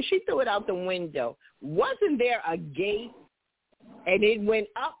window, when she threw it out the window, wasn't there a gate and it went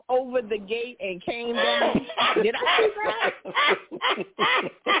up over the gate and came down? Did I see that?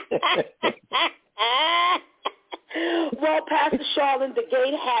 Well, Pastor Charlene, the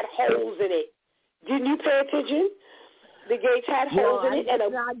gate had holes in it. Didn't you pay attention? The gate had holes in it, and a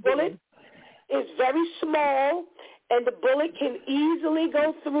bullet is very small, and the bullet can easily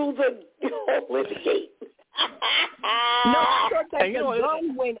go through the hole in the gate. No, I thought that the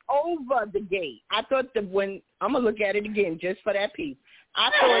gun went over the gate. I thought I'm going to look at it again just for that piece. I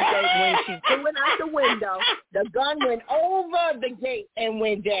thought that when she threw it out the window, the gun went over the gate and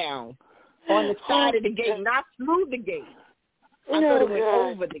went down on the side of the gate, not through the gate. I thought it went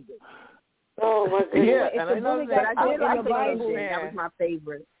over the gate. Oh, my goodness. Yeah, It's and a I know bullet that that I did like in the the Bible. ending. That was my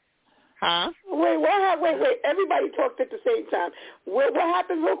favorite. Huh? Wait. Everybody talked at the same time. What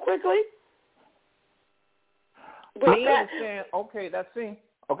happened real quickly? Me saying, okay, that scene.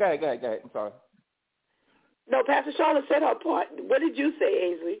 Okay, go ahead. I'm sorry. No, Pastor Charlotte said her part. What did you say,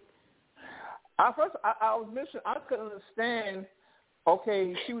 Ainsley? I was missing. I couldn't understand.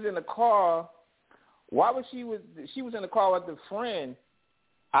 Okay, she was in the car. Why was she was in the car with the friend?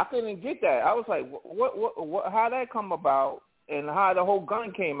 I couldn't get that. I was like, what? How that come about, and how the whole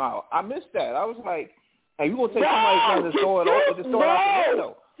gun came out? I missed that. I was like, hey, you gonna take somebody's gun to throw it out the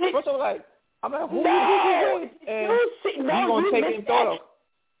window? First, I'm like, who is this? And you gonna take it and throw it?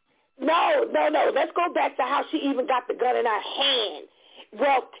 No. Let's go back to how she even got the gun in her hand.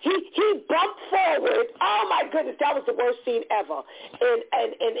 Well, he bumped forward. Oh my goodness, that was the worst scene ever in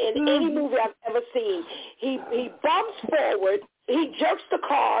any movie I've ever seen. He bumps forward. He jerks the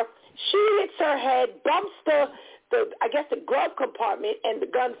car. She hits her head, bumps the glove compartment, and the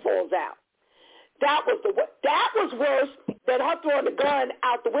gun falls out. That was worse than her throwing the gun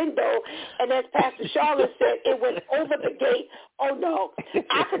out the window. And as Pastor Charlotte said, it went over the gate. Oh no,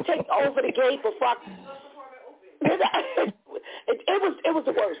 I could take over the gate before. It was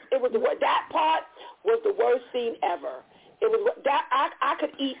the worst. It was the worst. That part was the worst scene ever. It was that I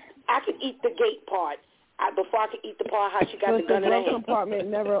could eat the gate part before I could eat the part how she got the gun in her hand. The compartment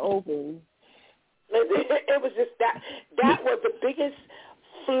never opened. It was just that was the biggest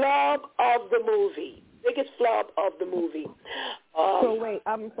flub of the movie. So wait,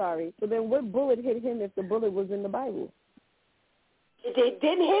 I'm sorry. So then what bullet hit him if the bullet was in the Bible? It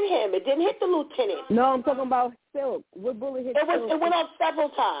didn't hit him. It didn't hit the lieutenant. No, I'm talking about Silk. What bullet hit Silk? It went off several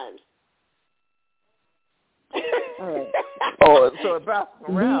times. All right. Oh, so it bounced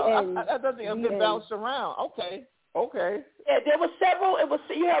around. That doesn't even bounce around. Okay. Yeah, there were several. It was,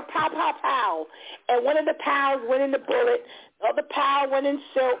 pow, pow, pow. And one of the pows went in the bullet. The other pow went in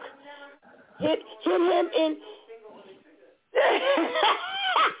Silk. Hit him in...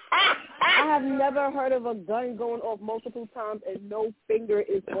 I have never heard of a gun going off multiple times and no finger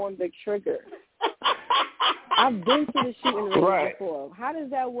is on the trigger. I've been to the shooting range before. How does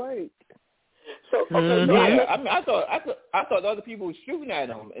that work? So, I thought other people were shooting at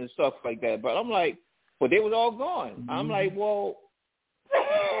them and stuff like that, but I'm like, well, they was all gone. I'm like, well,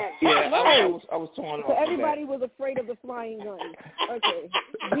 yeah, I was torn off. So everybody was afraid of the flying gun. Okay.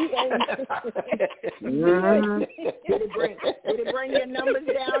 Did it bring your numbers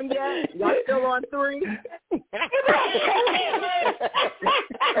down yet? Y'all still on 3? Y'all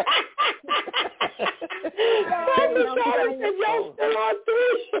still on 3?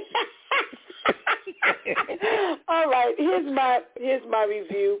 All right, here's my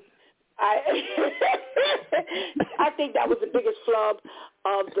review. I think that was the biggest flub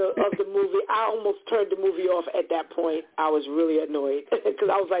of the movie. I almost turned the movie off at that point. I was really annoyed because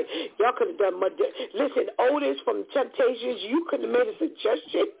I was like, y'all could have done much. Listen, Otis from Temptations, you could have made a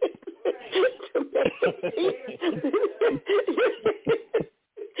suggestion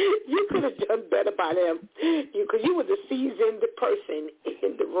You could have done better by them because you were the seasoned person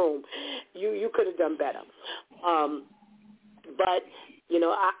in the room. You could have done better. But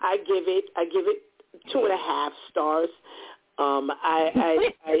I give it 2.5 stars.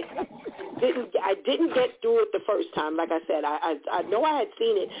 I didn't get through it the first time. Like I said, I know I had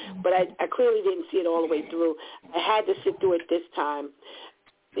seen it, but I clearly didn't see it all the way through. I had to sit through it this time.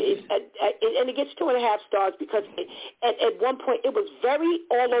 And it gets 2.5 stars because at one point it was very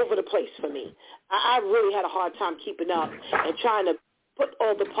all over the place for me. I really had a hard time keeping up and trying to put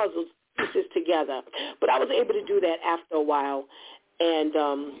all the puzzle pieces together. But I was able to do that after a while. And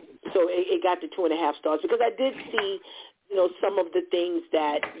so it got to 2.5 stars because I did see, some of the things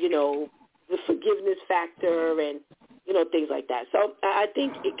that, the forgiveness factor and, things like that. So I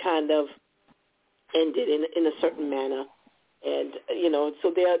think it kind of ended in a certain manner. And,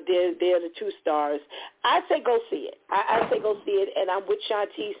 so they're the 2 stars. I say go see it. I say go see it. And I'm with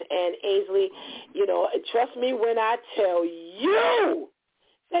Shantice and Ainsley. Trust me when I tell you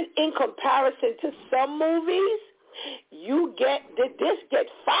that in comparison to some movies, this get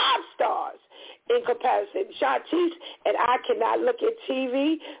 5 stars in comparison. Shantice and I cannot look at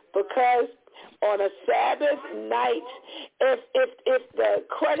TV because on a Sabbath night, if the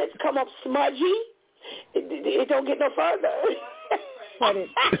credits come up smudgy, it don't get no further. Credit.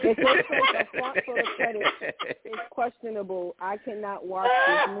 If they press a font for the credit, it's questionable. I cannot watch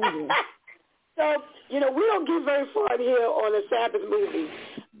this movie. So, we don't get very far here on a Sabbath movie.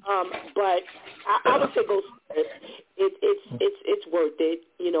 But I would say go see it. It's worth it,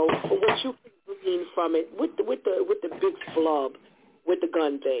 for what you can glean from it with the big flub with the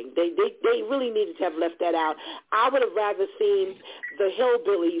gun thing. They really needed to have left that out. I would have rather seen the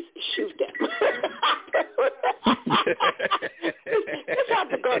hillbillies shoot them. Let's have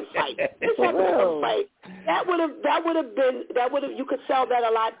the gunfight. That would have you could sell that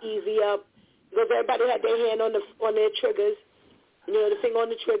a lot easier because everybody had their hand on their triggers. the finger on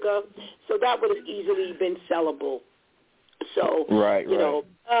the trigger. So that would have easily been sellable. So,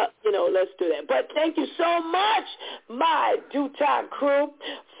 let's do that. But thank you so much, my Due Time crew,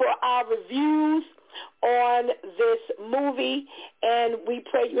 for our reviews on this movie, and we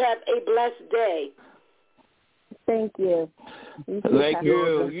pray you have a blessed day. Thank you. Thank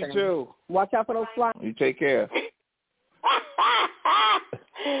you. You too. Watch out for those flies. You take care.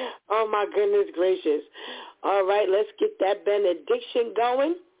 Oh, my goodness gracious. All right, let's get that benediction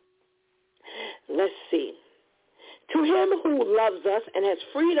going. Let's see. To him who loves us and has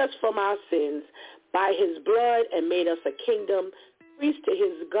freed us from our sins by his blood and made us a kingdom, priest to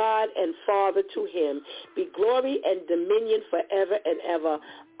his God and Father, to him be glory and dominion forever and ever.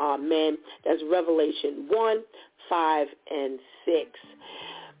 Amen. That's Revelation 1, 5, and 6.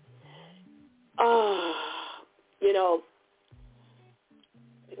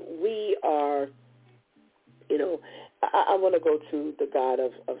 We are, I want to go to the God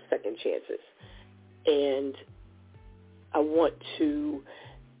of second chances. And I want to,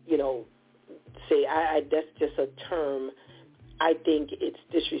 say that's just a term. I think it's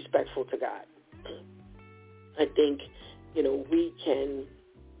disrespectful to God. I think, we can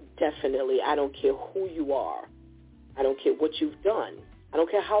definitely, I don't care who you are. I don't care what you've done. I don't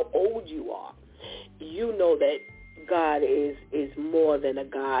care how old you are. You know that God is more than a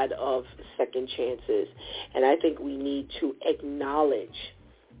God of second chances. And I think we need to acknowledge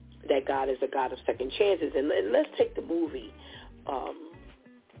that God is a God of second chances. And let's take the movie,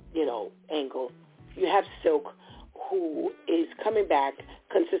 angle. You have Silk, who is coming back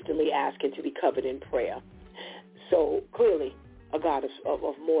consistently asking to be covered in prayer. So clearly a God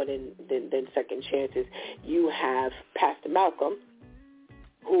of more than second chances. You have Pastor Malcolm,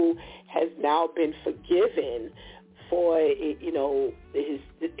 who has now been forgiven for, his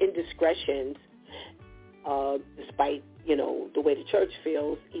indiscretions, despite, the way the church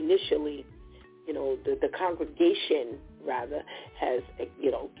feels initially. The congregation, rather, has,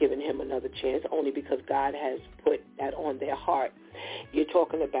 given him another chance only because God has put that on their heart. You're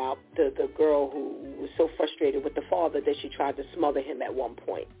talking about the girl who was so frustrated with the father that she tried to smother him at one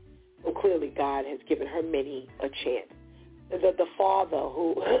point. So clearly God has given her many a chance. The father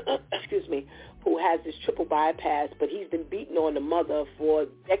who, who has this triple bypass, but he's been beating on the mother for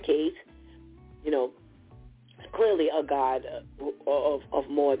decades, clearly a God of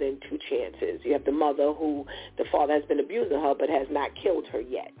more than two chances. You have the mother who the father has been abusing her but has not killed her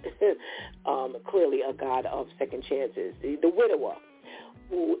yet. Clearly a God of second chances. The widower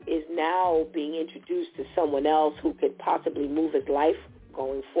who is now being introduced to someone else who could possibly move his life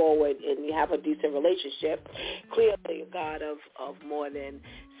going forward and you have a decent relationship. Clearly a God of more than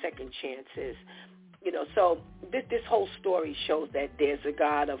second chances. So this whole story shows that there's a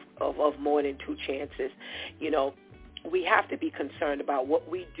God of more than two chances. We have to be concerned about what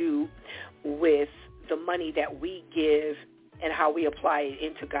we do with the money that we give and how we apply it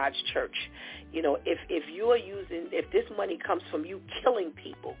into God's church. If this money comes from you killing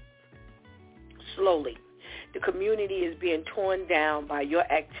people slowly, the community is being torn down by your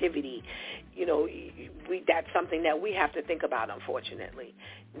activity. That's something that we have to think about, unfortunately.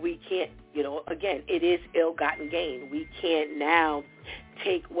 We can't, again, it is ill-gotten gain. We can't now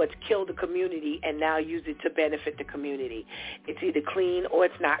take what's killed the community and now use it to benefit the community. It's either clean or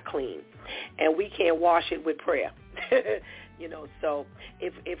it's not clean. And we can't wash it with prayer. So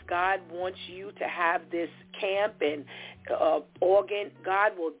if God wants you to have this camp and organ,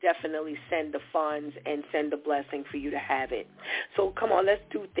 God will definitely send the funds and send the blessing for you to have it. So come on, let's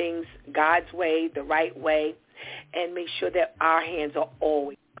do things God's way, the right way, and make sure that our hands are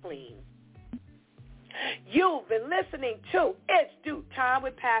always clean. You've been listening to It's Due Time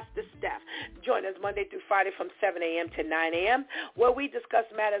with Pastor Steph. Join us Monday through Friday from 7 a.m. to 9 a.m. where we discuss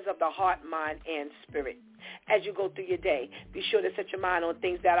matters of the heart, mind, and spirit. As you go through your day, be sure to set your mind on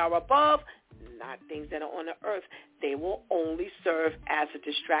things that are above, not things that are on the earth. They will only serve as a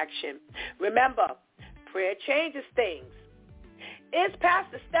distraction. Remember, prayer changes things. It's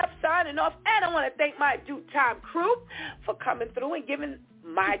Pastor Steph signing off, and I want to thank my Due Time crew for coming through and giving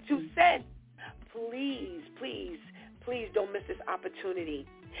my 2 cents. Please don't miss this opportunity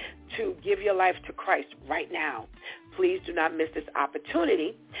to give your life to Christ right now. Please do not miss this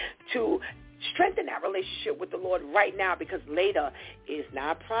opportunity to strengthen that relationship with the Lord right now, because later is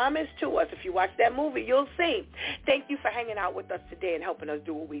not promised to us. If you watch that movie, you'll see. Thank you for hanging out with us today and helping us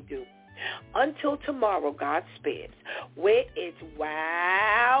do what we do. Until tomorrow, God spares, where it's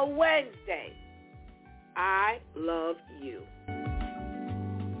Wow Wednesday. I love you.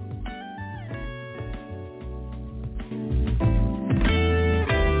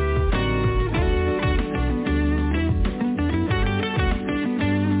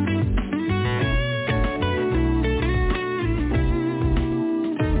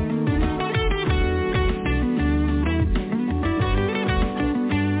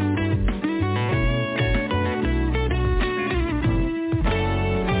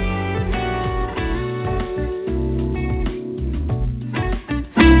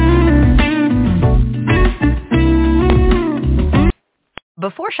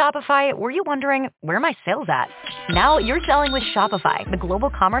 Before Shopify, were you wondering, where are my sales at? Now you're selling with Shopify, the global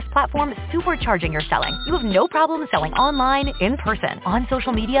commerce platform supercharging your selling. You have no problem selling online, in person, on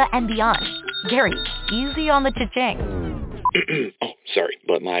social media, and beyond. Gary, easy on the cha-ching. Oh, sorry,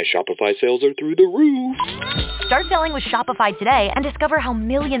 but my Shopify sales are through the roof. Start selling with Shopify today and discover how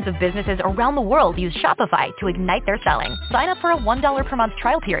millions of businesses around the world use Shopify to ignite their selling. Sign up for a $1 per month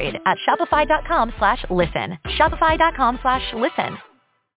trial period at shopify.com/listen. Shopify.com/listen.